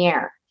polluting the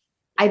air.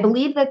 I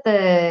believe that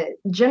the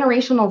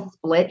generational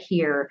split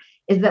here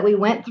is that we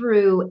went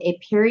through a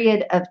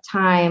period of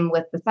time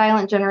with the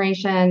silent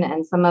generation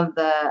and some of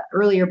the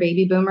earlier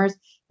baby boomers.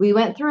 We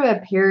went through a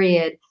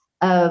period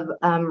of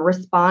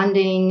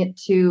responding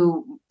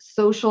to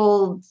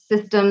social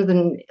systems,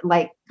 and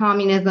like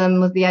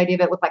communism was the idea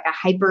of it, with like a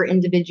hyper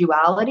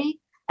individuality,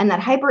 and that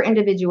hyper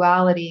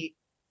individuality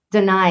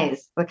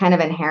denies the kind of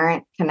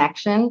inherent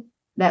connection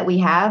that we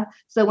have.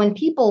 So when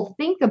people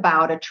think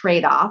about a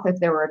trade-off, if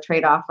there were a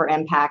trade-off for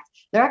impact,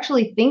 they're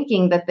actually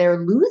thinking that they're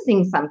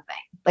losing something.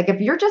 Like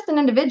if you're just an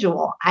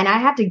individual and I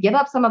have to give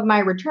up some of my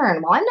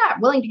return, well, I'm not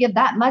willing to give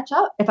that much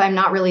up if I'm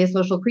not really a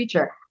social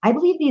creature. I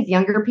believe these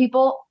younger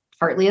people,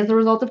 partly as a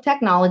result of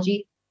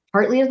technology,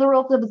 partly as a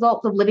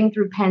result of living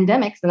through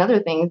pandemics and other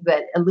things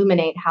that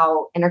illuminate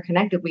how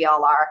interconnected we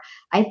all are,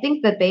 I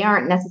think that they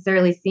aren't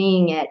necessarily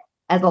seeing it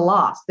as a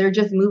loss. They're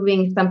just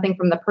moving something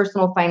from the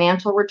personal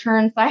financial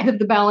return side of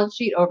the balance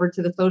sheet over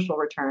to the social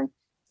return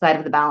side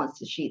of the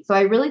balance sheet. So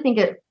I really think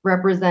it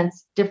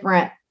represents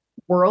different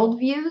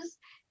worldviews.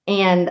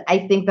 And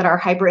I think that our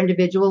hyper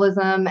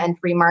individualism and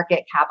free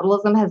market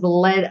capitalism has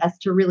led us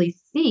to really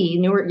see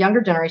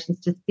younger generations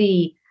to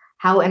see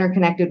how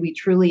interconnected we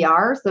truly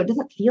are. So it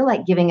doesn't feel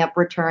like giving up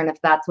return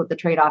if that's what the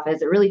trade-off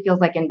is. It really feels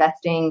like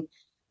investing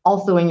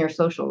also in your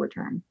social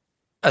return.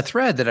 A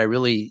thread that I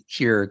really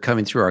hear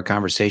coming through our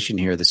conversation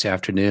here this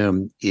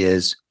afternoon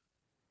is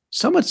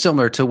somewhat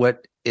similar to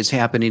what is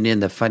happening in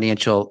the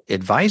financial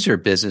advisor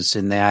business,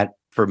 in that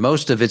for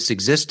most of its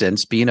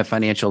existence, being a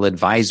financial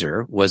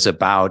advisor was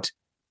about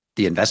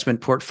the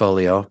investment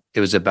portfolio. It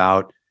was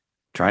about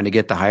trying to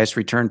get the highest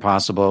return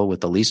possible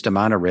with the least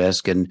amount of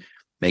risk and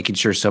making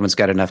sure someone's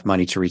got enough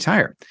money to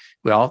retire.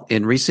 Well,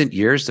 in recent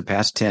years, the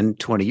past 10,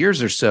 20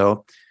 years or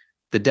so,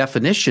 the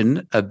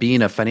definition of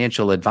being a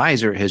financial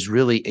advisor has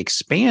really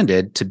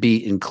expanded to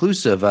be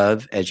inclusive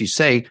of, as you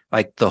say,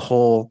 like the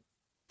whole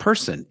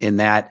person, in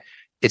that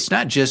it's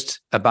not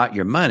just about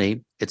your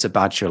money, it's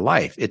about your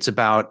life. It's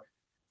about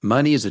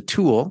money as a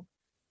tool,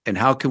 and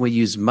how can we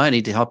use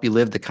money to help you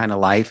live the kind of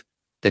life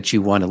that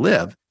you want to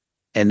live.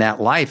 And that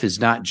life is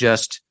not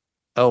just,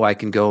 oh, I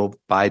can go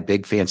buy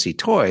big fancy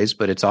toys,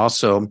 but it's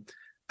also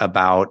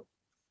about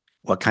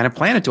what kind of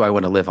planet do I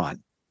want to live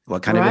on?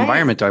 What kind of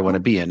environment do I want to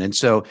be in? And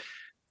so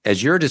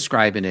as you're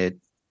describing it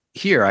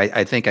here,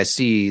 I think I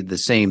see the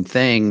same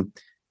thing,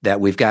 that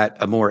we've got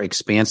a more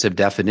expansive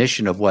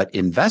definition of what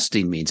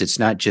investing means. It's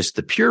not just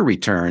the pure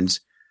returns,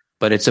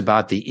 but it's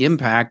about the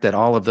impact that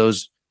all of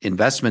those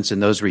investments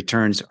and those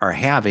returns are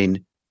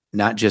having,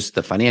 not just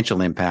the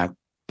financial impact,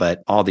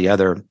 but all the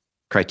other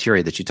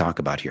criteria that you talk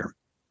about here.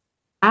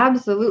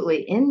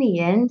 Absolutely. In the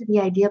end, the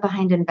idea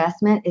behind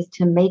investment is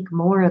to make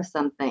more of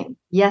something.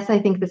 Yes, I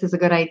think this is a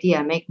good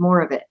idea. Make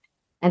more of it.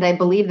 And I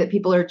believe that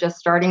people are just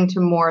starting to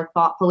more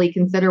thoughtfully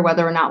consider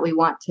whether or not we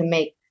want to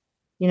make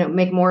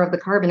more of the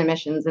carbon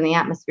emissions in the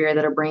atmosphere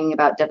that are bringing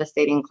about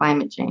devastating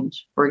climate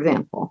change, for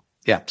example.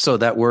 Yeah. So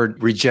that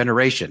word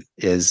regeneration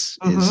is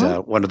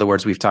one of the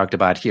words we've talked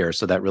about here.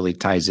 So that really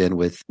ties in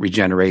with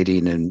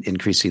regenerating and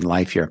increasing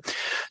life here.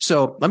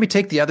 So let me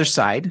take the other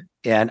side.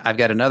 And I've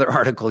got another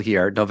article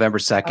here, November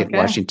 2nd,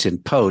 Washington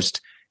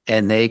Post,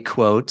 and they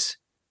quote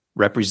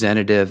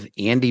Representative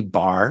Andy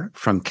Barr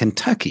from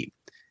Kentucky.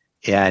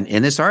 And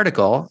in this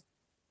article,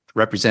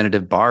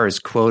 Representative Barr is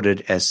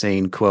quoted as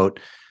saying,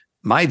 quote,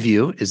 "My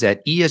view is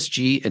that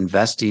ESG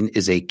investing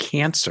is a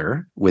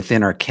cancer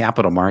within our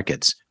capital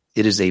markets.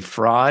 It is a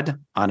fraud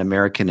on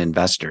American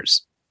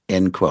investors,"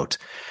 end quote.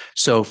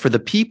 So for the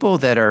people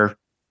that are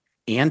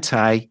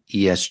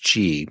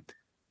anti-ESG,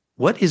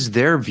 what is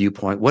their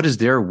viewpoint? What is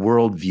their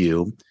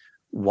worldview?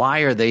 Why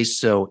are they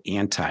so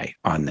anti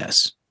on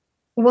this?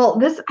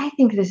 Well, I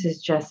think this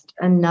is just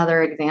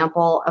another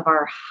example of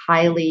our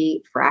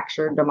highly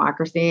fractured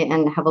democracy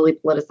and heavily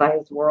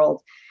politicized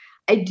world.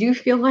 I do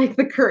feel like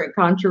the current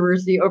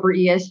controversy over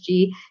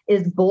ESG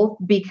is both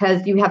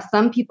because you have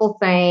some people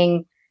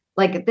saying,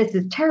 like, this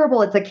is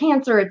terrible, it's a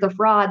cancer, it's a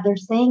fraud. They're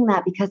saying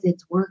that because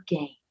it's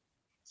working.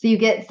 So you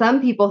get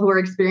some people who are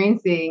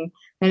experiencing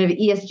kind of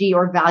ESG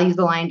or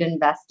values-aligned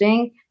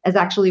investing as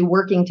actually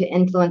working to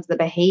influence the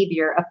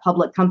behavior of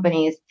public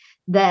companies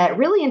that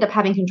really end up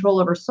having control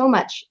over so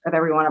much of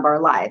every one of our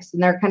lives.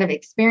 And they're kind of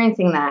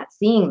experiencing that,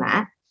 seeing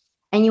that.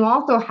 And you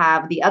also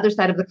have the other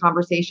side of the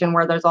conversation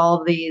where there's all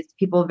of these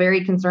people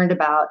very concerned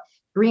about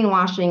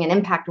greenwashing and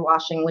impact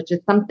washing, which is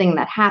something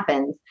that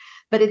happens.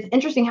 But it's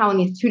interesting how in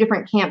these two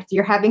different camps,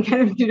 you're having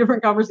kind of two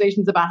different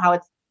conversations about how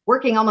it's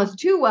working almost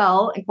too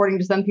well, according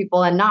to some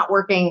people, and not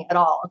working at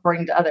all,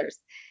 according to others.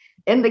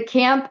 In the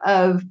camp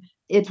of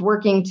it's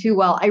working too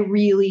well, I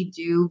really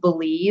do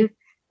believe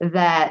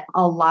that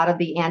a lot of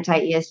the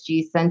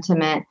anti-ESG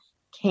sentiment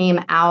came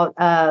out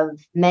of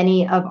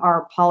many of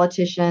our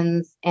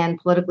politicians and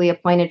politically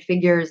appointed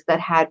figures that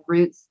had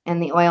roots in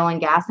the oil and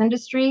gas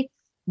industry.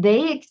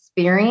 They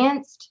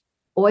experienced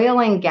oil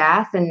and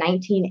gas in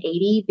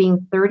 1980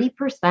 being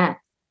 30%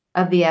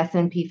 of the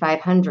S&P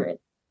 500.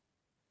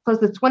 Close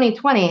to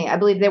 2020, I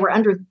believe they were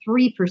under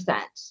 3%,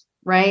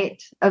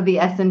 right, of the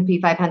S&P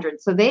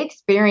 500. So they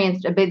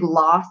experienced a big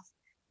loss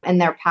in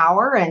their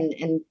power,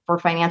 and for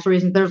financial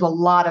reasons, there's a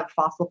lot of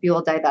fossil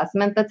fuel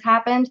divestment that's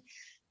happened.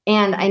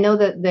 And I know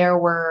that there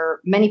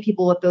were many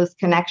people with those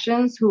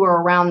connections who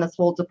were around this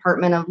whole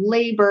Department of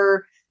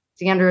Labor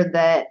standard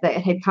that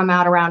had come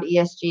out around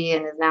ESG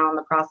and is now in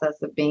the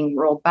process of being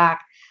rolled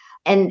back.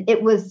 And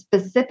it was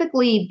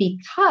specifically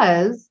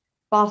because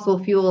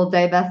fossil fuel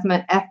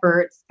divestment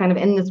efforts kind of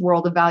in this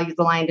world of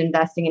values-aligned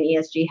investing in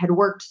ESG had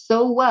worked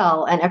so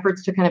well, and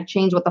efforts to kind of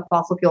change what the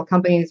fossil fuel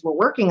companies were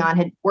working on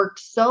had worked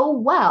so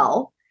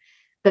well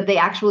that they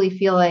actually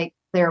feel like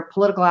their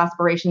political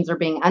aspirations are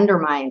being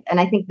undermined. And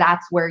I think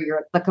that's where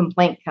the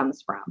complaint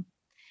comes from,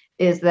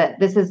 is that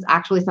this is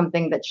actually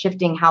something that's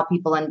shifting how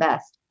people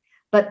invest.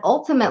 But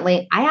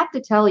ultimately, I have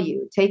to tell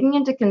you, taking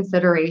into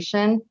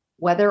consideration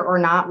whether or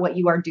not what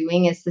you are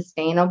doing is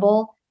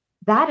sustainable,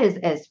 that is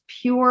as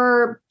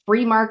pure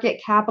free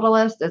market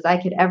capitalist as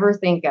I could ever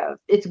think of.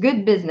 It's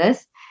good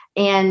business.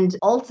 And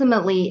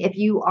ultimately, if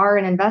you are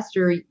an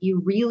investor,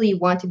 you really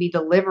want to be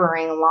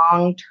delivering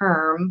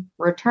long-term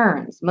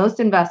returns. Most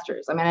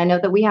investors, I mean, I know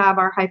that we have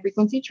our high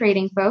frequency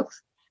trading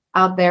folks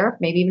out there,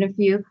 maybe even a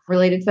few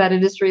related to that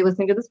industry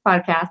listening to this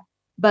podcast.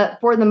 But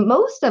for the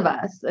most of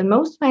us and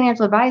most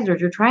financial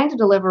advisors, you're trying to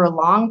deliver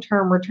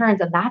long-term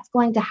returns. And that's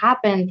going to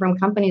happen from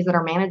companies that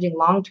are managing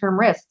long-term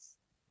risks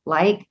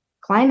like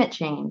climate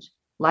change,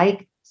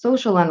 like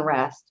social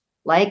unrest,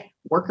 like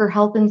worker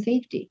health and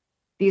safety.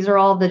 These are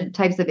all the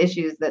types of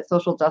issues that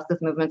social justice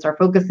movements are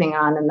focusing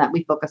on and that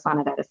we focus on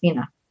at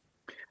Athena.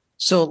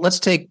 So let's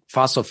take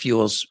fossil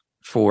fuels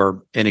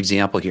for an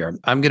example here.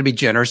 I'm going to be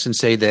generous and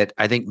say that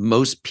I think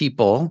most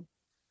people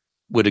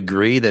would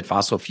agree that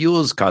fossil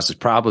fuels causes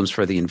problems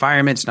for the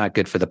environment. It's not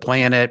good for the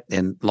planet.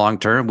 And long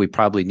term, we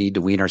probably need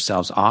to wean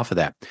ourselves off of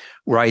that.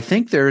 Where I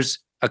think there's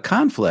a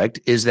conflict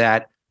is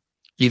that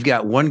you've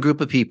got one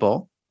group of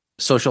people,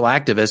 social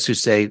activists, who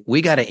say,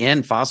 we got to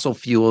end fossil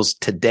fuels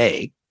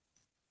today.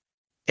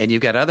 And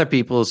you've got other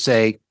people who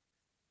say,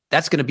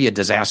 that's going to be a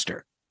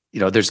disaster.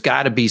 There's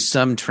got to be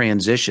some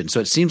transition. So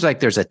it seems like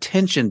there's a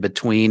tension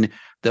between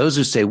those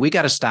who say, we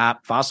got to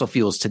stop fossil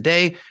fuels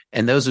today,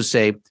 and those who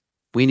say,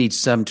 we need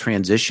some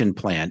transition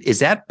plan. Is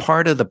that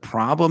part of the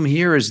problem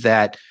here? Is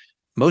that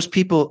most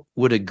people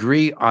would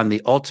agree on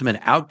the ultimate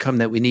outcome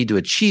that we need to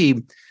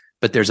achieve,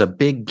 but there's a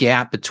big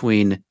gap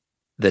between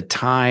the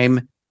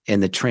time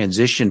and the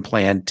transition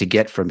plan to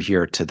get from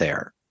here to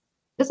there?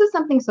 This is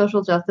something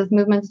social justice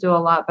movements do a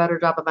lot better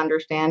job of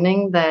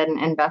understanding than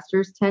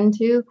investors tend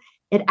to.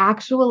 It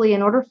actually,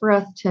 in order for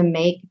us to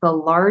make the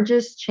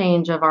largest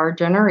change of our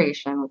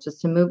generation, which is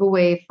to move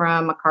away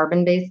from a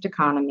carbon-based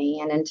economy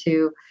and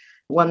into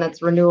one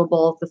that's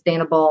renewable,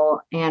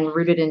 sustainable, and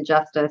rooted in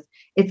justice,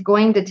 it's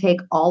going to take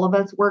all of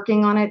us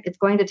working on it. It's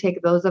going to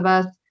take those of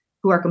us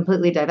who are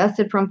completely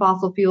divested from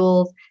fossil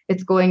fuels.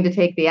 It's going to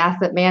take the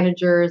asset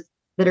managers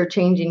that are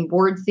changing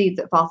board seats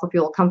at fossil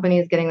fuel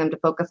companies, getting them to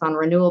focus on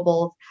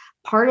renewables.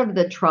 Part of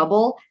the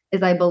trouble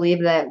is I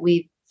believe that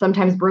we've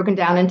sometimes broken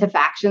down into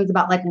factions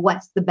about like,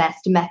 what's the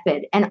best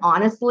method? And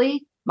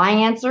honestly, my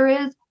answer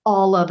is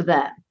all of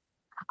them.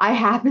 I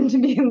happen to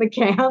be in the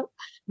camp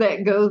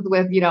that goes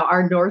with,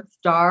 our North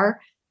Star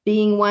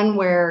being one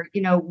where,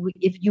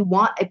 if you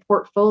want a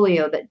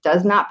portfolio that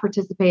does not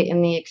participate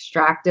in the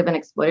extractive and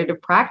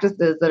exploitative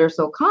practices that are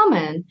so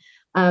common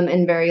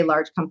in very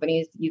large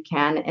companies, you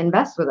can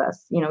invest with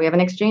us. We have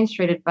an exchange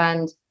traded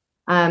fund.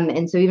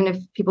 And so even if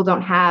people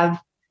don't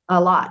have a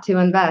lot to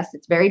invest,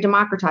 it's very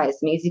democratized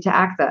and easy to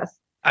access.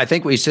 I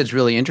think what you said is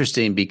really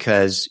interesting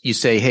because you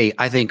say, hey,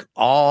 I think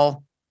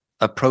all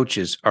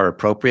approaches are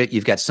appropriate.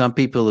 You've got some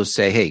people who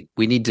say, hey,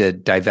 we need to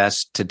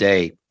divest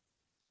today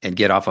and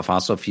get off of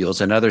fossil fuels.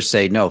 And others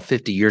say, no,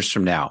 50 years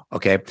from now.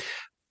 Okay.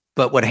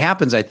 But what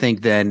happens, I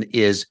think, then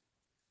is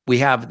we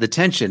have the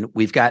tension.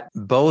 We've got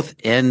both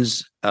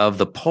ends of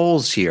the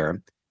poles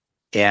here,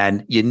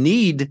 and you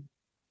need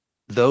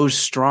those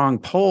strong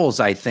poles,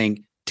 I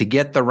think, to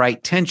get the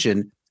right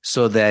tension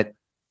so that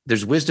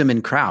there's wisdom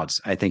in crowds,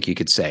 I think you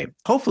could say.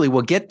 Hopefully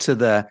we'll get to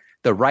the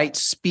right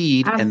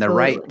speed Absolutely. And the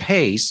right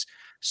pace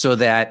so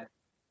that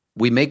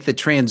we make the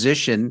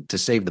transition to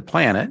save the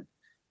planet,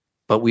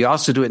 but we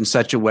also do it in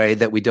such a way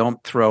that we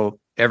don't throw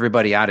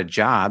everybody out of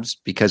jobs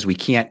because we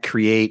can't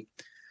create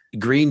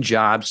green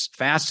jobs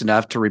fast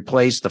enough to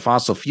replace the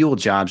fossil fuel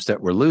jobs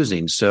that we're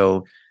losing.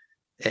 So,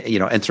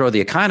 and throw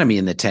the economy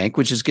in the tank,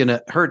 which is going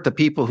to hurt the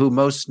people who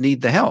most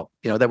need the help,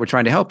 that we're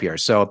trying to help here.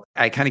 So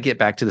I kind of get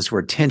back to this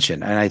word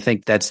tension. And I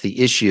think that's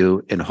the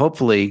issue. And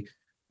hopefully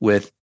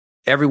with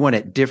everyone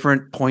at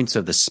different points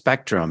of the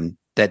spectrum,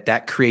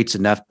 that creates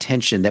enough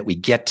tension that we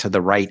get to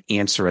the right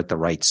answer at the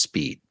right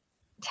speed.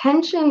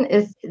 Tension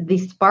is the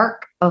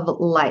spark of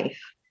life.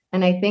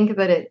 And I think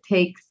that it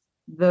takes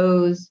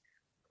those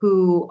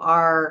who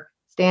are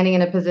standing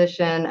in a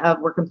position of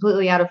we're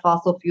completely out of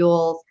fossil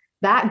fuels.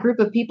 That group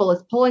of people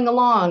is pulling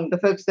along the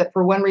folks that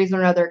for one reason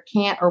or another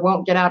can't or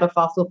won't get out of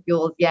fossil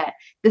fuels yet.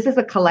 This is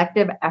a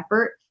collective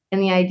effort.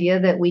 And the idea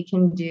that we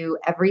can do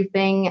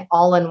everything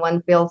all in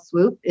one fell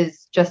swoop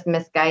is just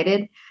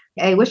misguided.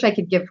 I wish I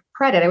could give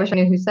credit. I wish I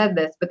knew who said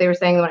this, but they were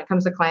saying that when it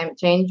comes to climate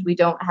change, we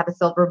don't have a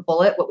silver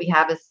bullet. What we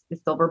have is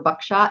silver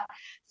buckshot.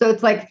 So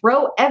it's like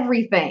throw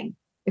everything.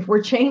 If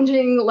we're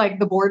changing like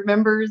the board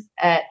members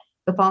at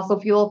the fossil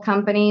fuel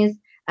companies,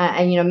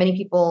 and many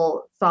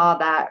people saw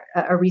that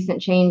a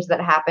recent change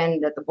that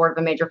happened at the board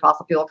of a major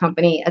fossil fuel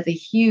company as a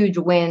huge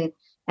win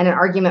and an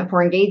argument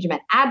for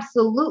engagement.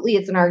 Absolutely,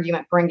 it's an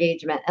argument for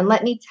engagement. And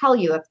let me tell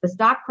you, if the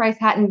stock price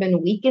hadn't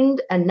been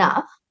weakened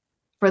enough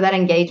for that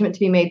engagement to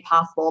be made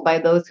possible by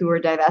those who are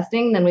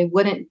divesting, then we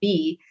wouldn't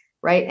be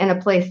right in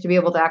a place to be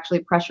able to actually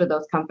pressure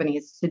those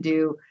companies to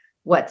do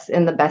what's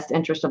in the best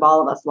interest of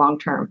all of us long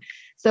term.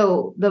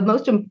 So the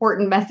most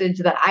important message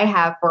that I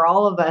have for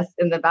all of us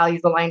in the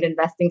values aligned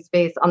investing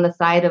space on the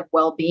side of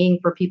well-being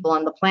for people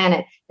on the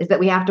planet is that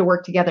we have to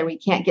work together. We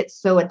can't get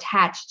so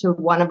attached to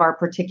one of our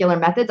particular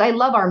methods. I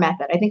love our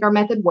method. I think our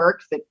method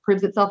works. It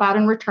proves itself out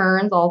in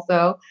returns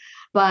also.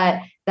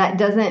 But that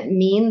doesn't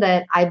mean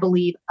that I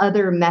believe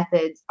other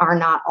methods are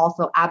not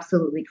also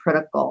absolutely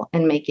critical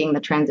in making the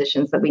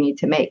transitions that we need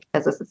to make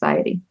as a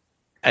society.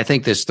 I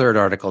think this third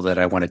article that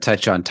I want to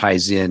touch on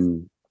ties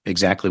in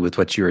exactly with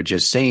what you were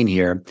just saying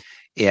here.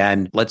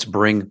 And let's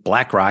bring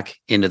BlackRock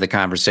into the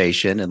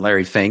conversation and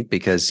Larry Fink,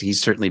 because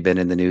he's certainly been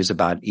in the news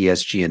about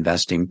ESG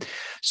investing.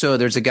 So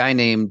there's a guy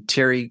named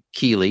Terry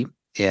Keeley,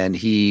 and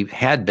he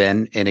had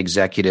been an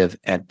executive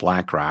at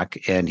BlackRock,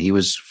 and he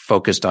was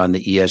focused on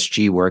the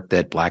ESG work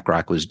that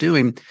BlackRock was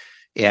doing.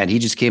 And he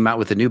just came out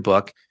with a new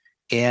book.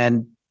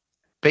 And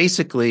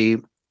basically,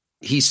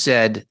 he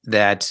said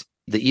that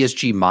the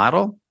ESG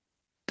model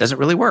doesn't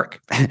really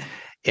work.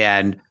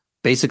 And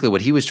basically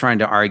what he was trying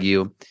to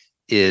argue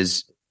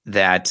is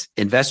that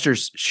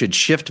investors should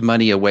shift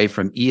money away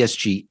from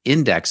ESG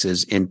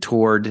indexes and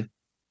toward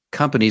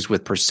companies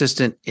with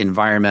persistent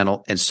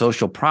environmental and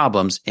social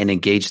problems and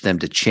engage them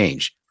to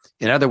change.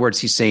 In other words,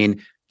 he's saying,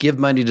 give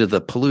money to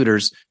the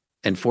polluters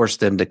and force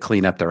them to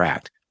clean up their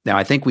act. Now,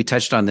 I think we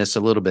touched on this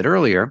a little bit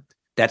earlier.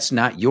 That's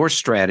not your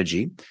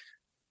strategy.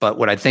 But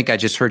what I think I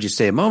just heard you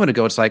say a moment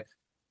ago, it's like,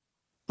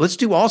 let's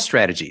do all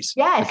strategies.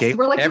 Yes, okay?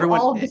 We're like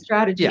all of the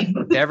strategies.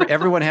 Yeah,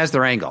 everyone has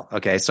their angle.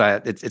 Okay,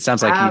 so it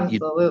sounds like you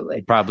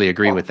probably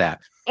agree with that.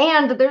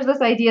 And there's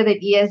this idea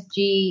that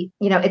ESG,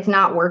 it's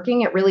not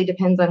working. It really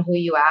depends on who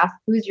you ask.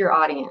 Who's your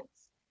audience?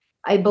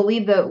 I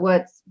believe that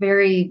what's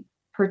very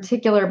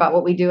particular about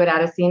what we do at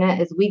Adesina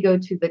is we go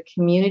to the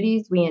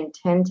communities we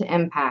intend to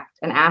impact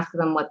and ask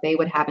them what they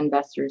would have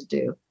investors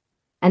do.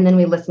 And then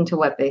we listen to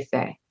what they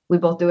say. We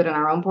both do it in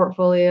our own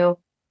portfolio.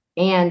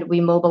 And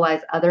we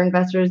mobilize other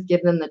investors,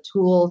 give them the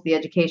tools, the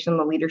education,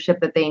 the leadership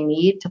that they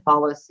need to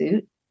follow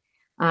suit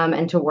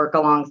and to work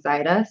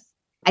alongside us.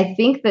 I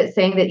think that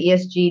saying that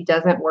ESG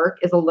doesn't work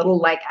is a little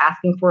like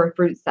asking for a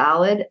fruit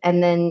salad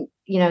and then,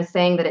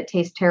 saying that it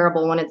tastes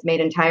terrible when it's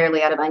made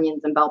entirely out of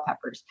onions and bell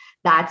peppers.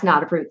 That's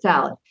not a fruit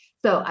salad.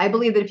 So I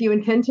believe that if you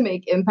intend to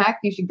make impact,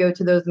 you should go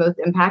to those most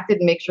impacted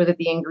and make sure that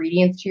the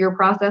ingredients to your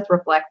process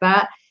reflect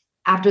that.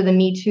 After the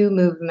Me Too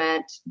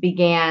movement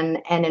began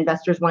and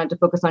investors wanted to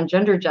focus on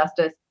gender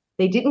justice,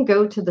 they didn't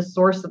go to the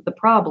source of the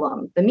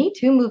problem. The Me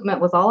Too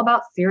movement was all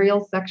about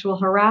serial sexual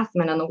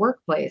harassment in the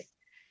workplace.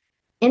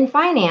 In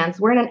finance,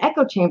 we're in an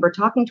echo chamber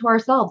talking to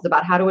ourselves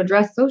about how to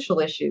address social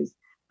issues.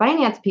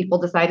 Finance people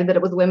decided that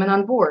it was women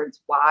on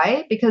boards.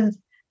 Why? Because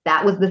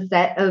that was the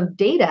set of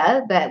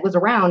data that was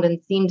around and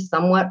seemed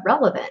somewhat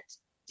relevant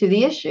to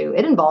the issue.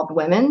 It involved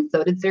women,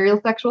 so did serial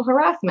sexual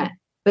harassment.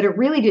 But it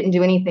really didn't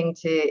do anything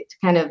to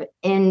kind of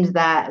end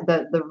that,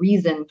 the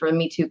reason for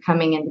Me Too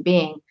coming into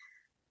being.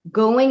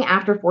 Going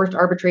after forced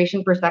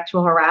arbitration for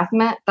sexual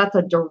harassment, that's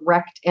a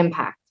direct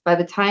impact. By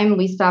the time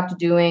we stopped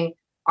doing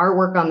our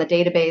work on the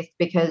database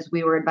because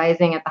we were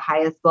advising at the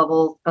highest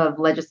levels of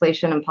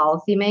legislation and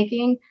policy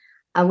making,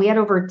 we had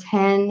over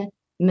 10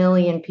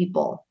 million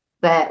people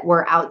that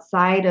were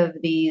outside of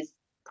these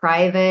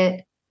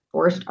private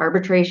forced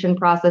arbitration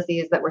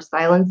processes that were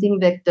silencing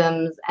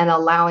victims and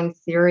allowing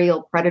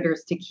serial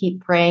predators to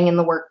keep preying in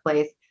the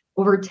workplace.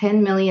 Over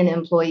 10 million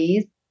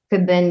employees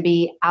could then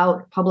be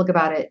out public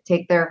about it,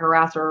 take their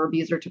harasser or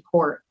abuser to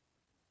court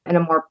in a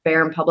more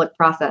fair and public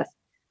process.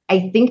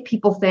 I think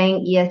people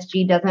saying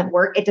ESG doesn't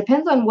work, it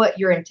depends on what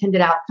your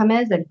intended outcome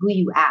is and who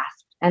you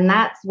ask. And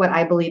that's what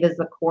I believe is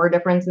the core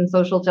difference in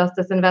social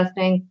justice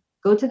investing.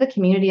 Go to the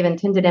community of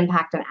intended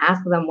impact and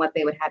ask them what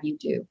they would have you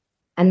do.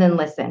 And then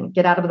listen,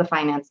 get out of the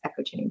finance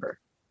echo chamber.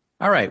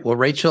 All right. Well,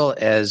 Rachel,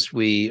 as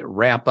we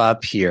wrap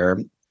up here,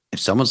 if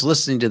someone's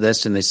listening to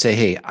this and they say,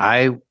 hey,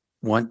 I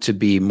want to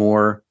be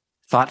more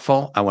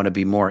thoughtful, I want to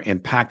be more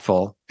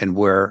impactful in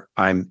where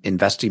I'm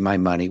investing my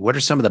money, what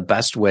are some of the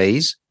best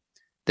ways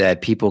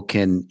that people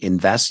can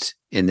invest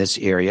in this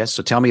area?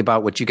 So tell me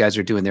about what you guys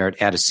are doing there at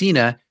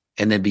Adesina.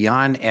 And then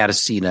beyond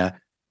Adesina,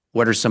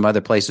 what are some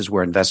other places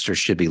where investors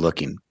should be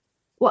looking?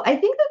 Well, I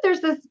think that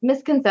there's this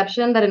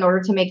misconception that in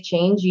order to make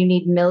change, you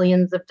need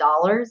millions of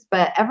dollars.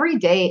 But every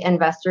day,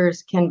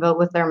 investors can vote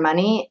with their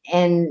money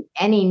in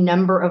any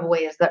number of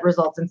ways that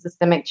results in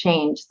systemic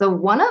change. So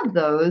one of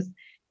those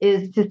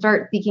is to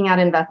start seeking out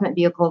investment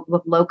vehicles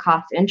with low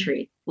cost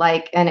entry,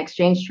 like an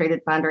exchange traded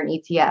fund or an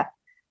ETF.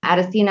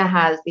 Adesina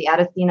has the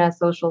Adesina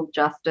Social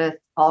Justice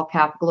All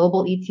Cap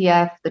Global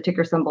ETF. The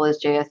ticker symbol is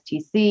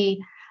JSTC.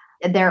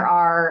 There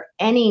are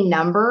any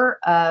number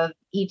of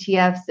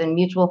ETFs and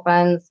mutual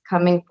funds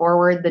coming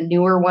forward. The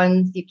newer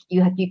ones,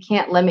 you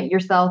can't limit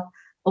yourself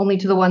only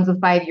to the ones with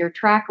 5-year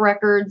track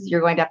records. You're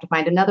going to have to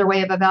find another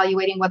way of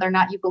evaluating whether or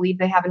not you believe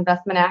they have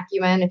investment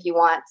acumen if you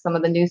want some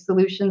of the new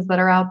solutions that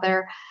are out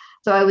there.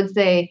 So I would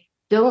say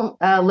don't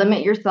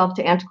limit yourself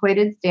to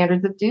antiquated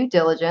standards of due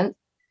diligence.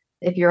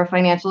 If you're a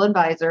financial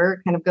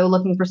advisor, kind of go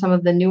looking for some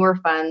of the newer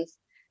funds.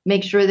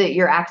 Make sure that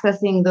you're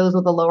accessing those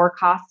with a lower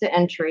cost to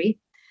entry.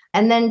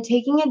 And then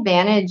taking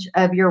advantage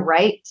of your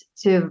right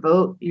to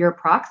vote your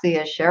proxy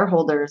as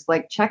shareholders,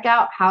 like check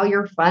out how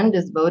your fund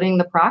is voting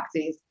the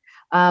proxies.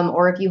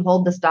 Or if you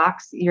hold the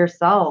stocks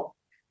yourself,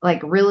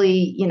 like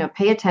really,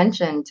 pay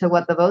attention to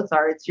what the votes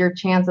are. It's your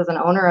chance as an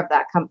owner of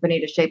that company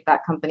to shape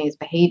that company's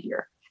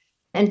behavior.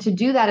 And to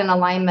do that in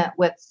alignment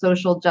with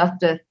social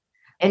justice,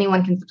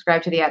 anyone can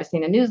subscribe to the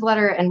Adesina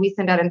newsletter, and we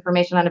send out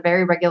information on a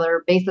very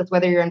regular basis,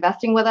 whether you're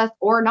investing with us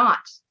or not,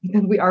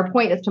 because our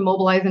point is to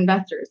mobilize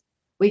investors.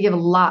 We give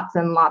lots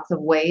and lots of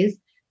ways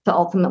to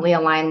ultimately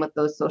align with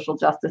those social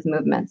justice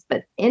movements.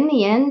 But in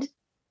the end,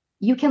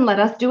 you can let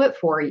us do it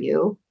for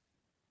you.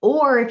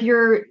 Or if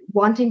you're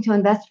wanting to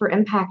invest for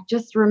impact,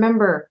 just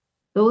remember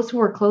those who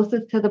are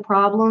closest to the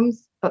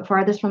problems but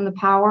farthest from the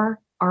power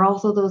are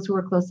also those who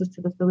are closest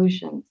to the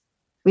solutions.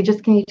 We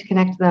just need to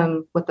connect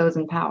them with those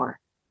in power.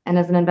 And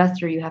as an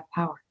investor, you have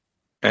power.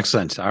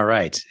 Excellent. All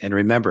right. And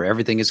remember,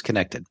 everything is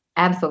connected.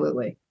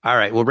 Absolutely. All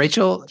right. Well,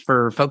 Rachel,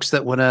 for folks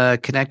that want to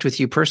connect with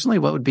you personally,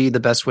 what would be the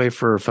best way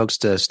for folks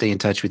to stay in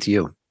touch with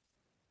you?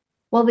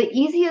 Well, the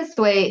easiest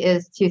way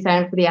is to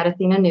sign up for the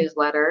Adesina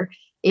newsletter.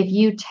 If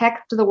you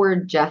text the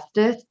word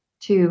justice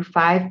to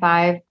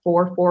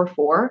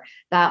 55444,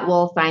 that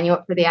will sign you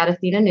up for the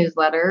Adesina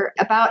newsletter.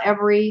 About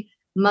every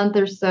month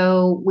or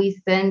so, we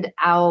send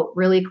out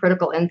really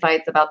critical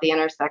insights about the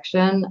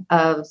intersection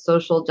of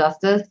social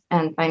justice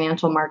and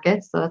financial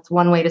markets. So that's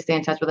one way to stay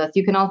in touch with us.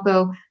 You can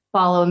also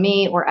follow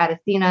me or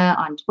Adesina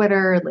on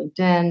Twitter,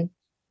 LinkedIn.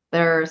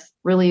 There's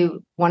really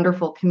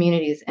wonderful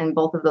communities in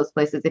both of those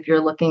places. If you're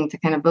looking to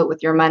kind of vote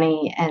with your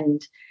money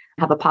and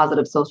have a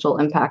positive social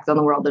impact on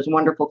the world, there's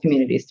wonderful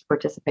communities to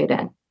participate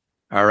in.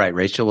 All right,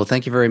 Rachel. Well,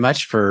 thank you very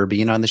much for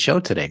being on the show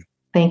today.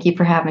 Thank you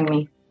for having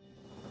me.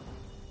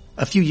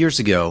 A few years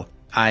ago,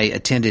 I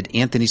attended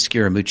Anthony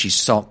Scaramucci's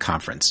SALT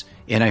conference,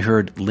 and I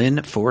heard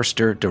Lynn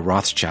Forrester de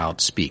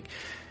Rothschild speak.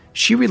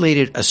 She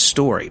related a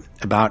story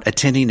about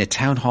attending a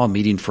town hall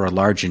meeting for a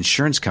large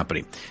insurance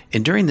company.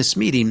 And during this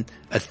meeting,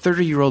 a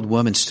 30-year-old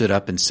woman stood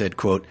up and said,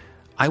 quote,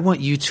 "I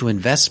want you to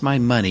invest my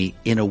money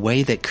in a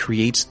way that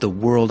creates the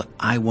world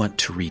I want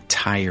to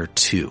retire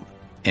to,"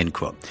 end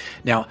quote.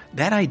 Now,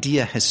 that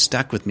idea has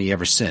stuck with me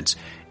ever since.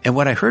 And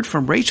what I heard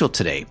from Rachel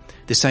today,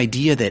 this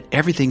idea that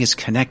everything is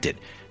connected,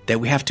 that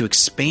we have to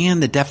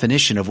expand the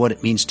definition of what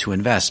it means to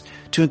invest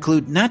to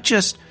include not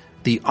just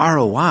the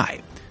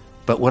ROI,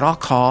 but what I'll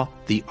call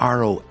the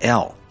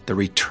ROL, the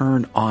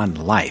return on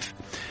life.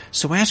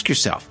 So ask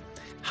yourself,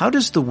 how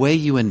does the way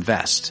you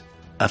invest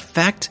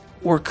affect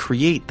or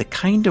create the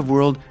kind of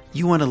world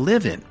you want to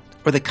live in,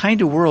 or the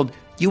kind of world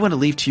you want to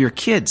leave to your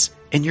kids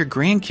and your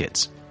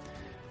grandkids?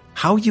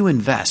 How you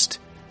invest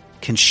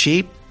can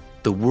shape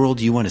the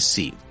world you want to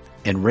see,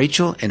 and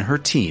Rachel and her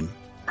team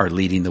are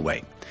leading the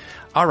way.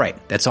 All right,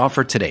 that's all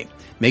for today.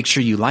 Make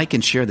sure you like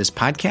and share this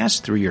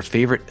podcast through your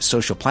favorite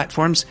social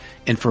platforms.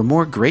 And for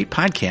more great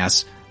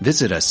podcasts,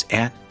 visit us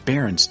at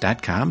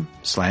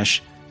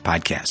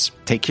barron's.com/podcasts.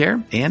 Take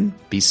care and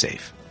be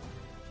safe.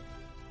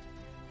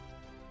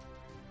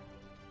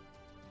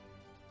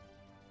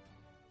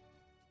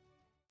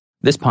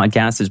 This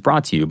podcast is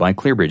brought to you by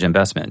ClearBridge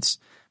Investments.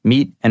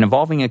 Meet an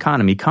evolving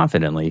economy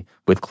confidently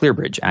with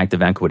ClearBridge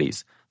Active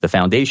Equities, the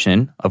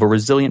foundation of a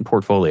resilient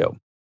portfolio.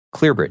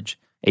 ClearBridge,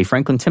 a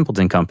Franklin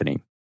Templeton company.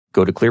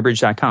 Go to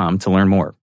clearbridge.com to learn more.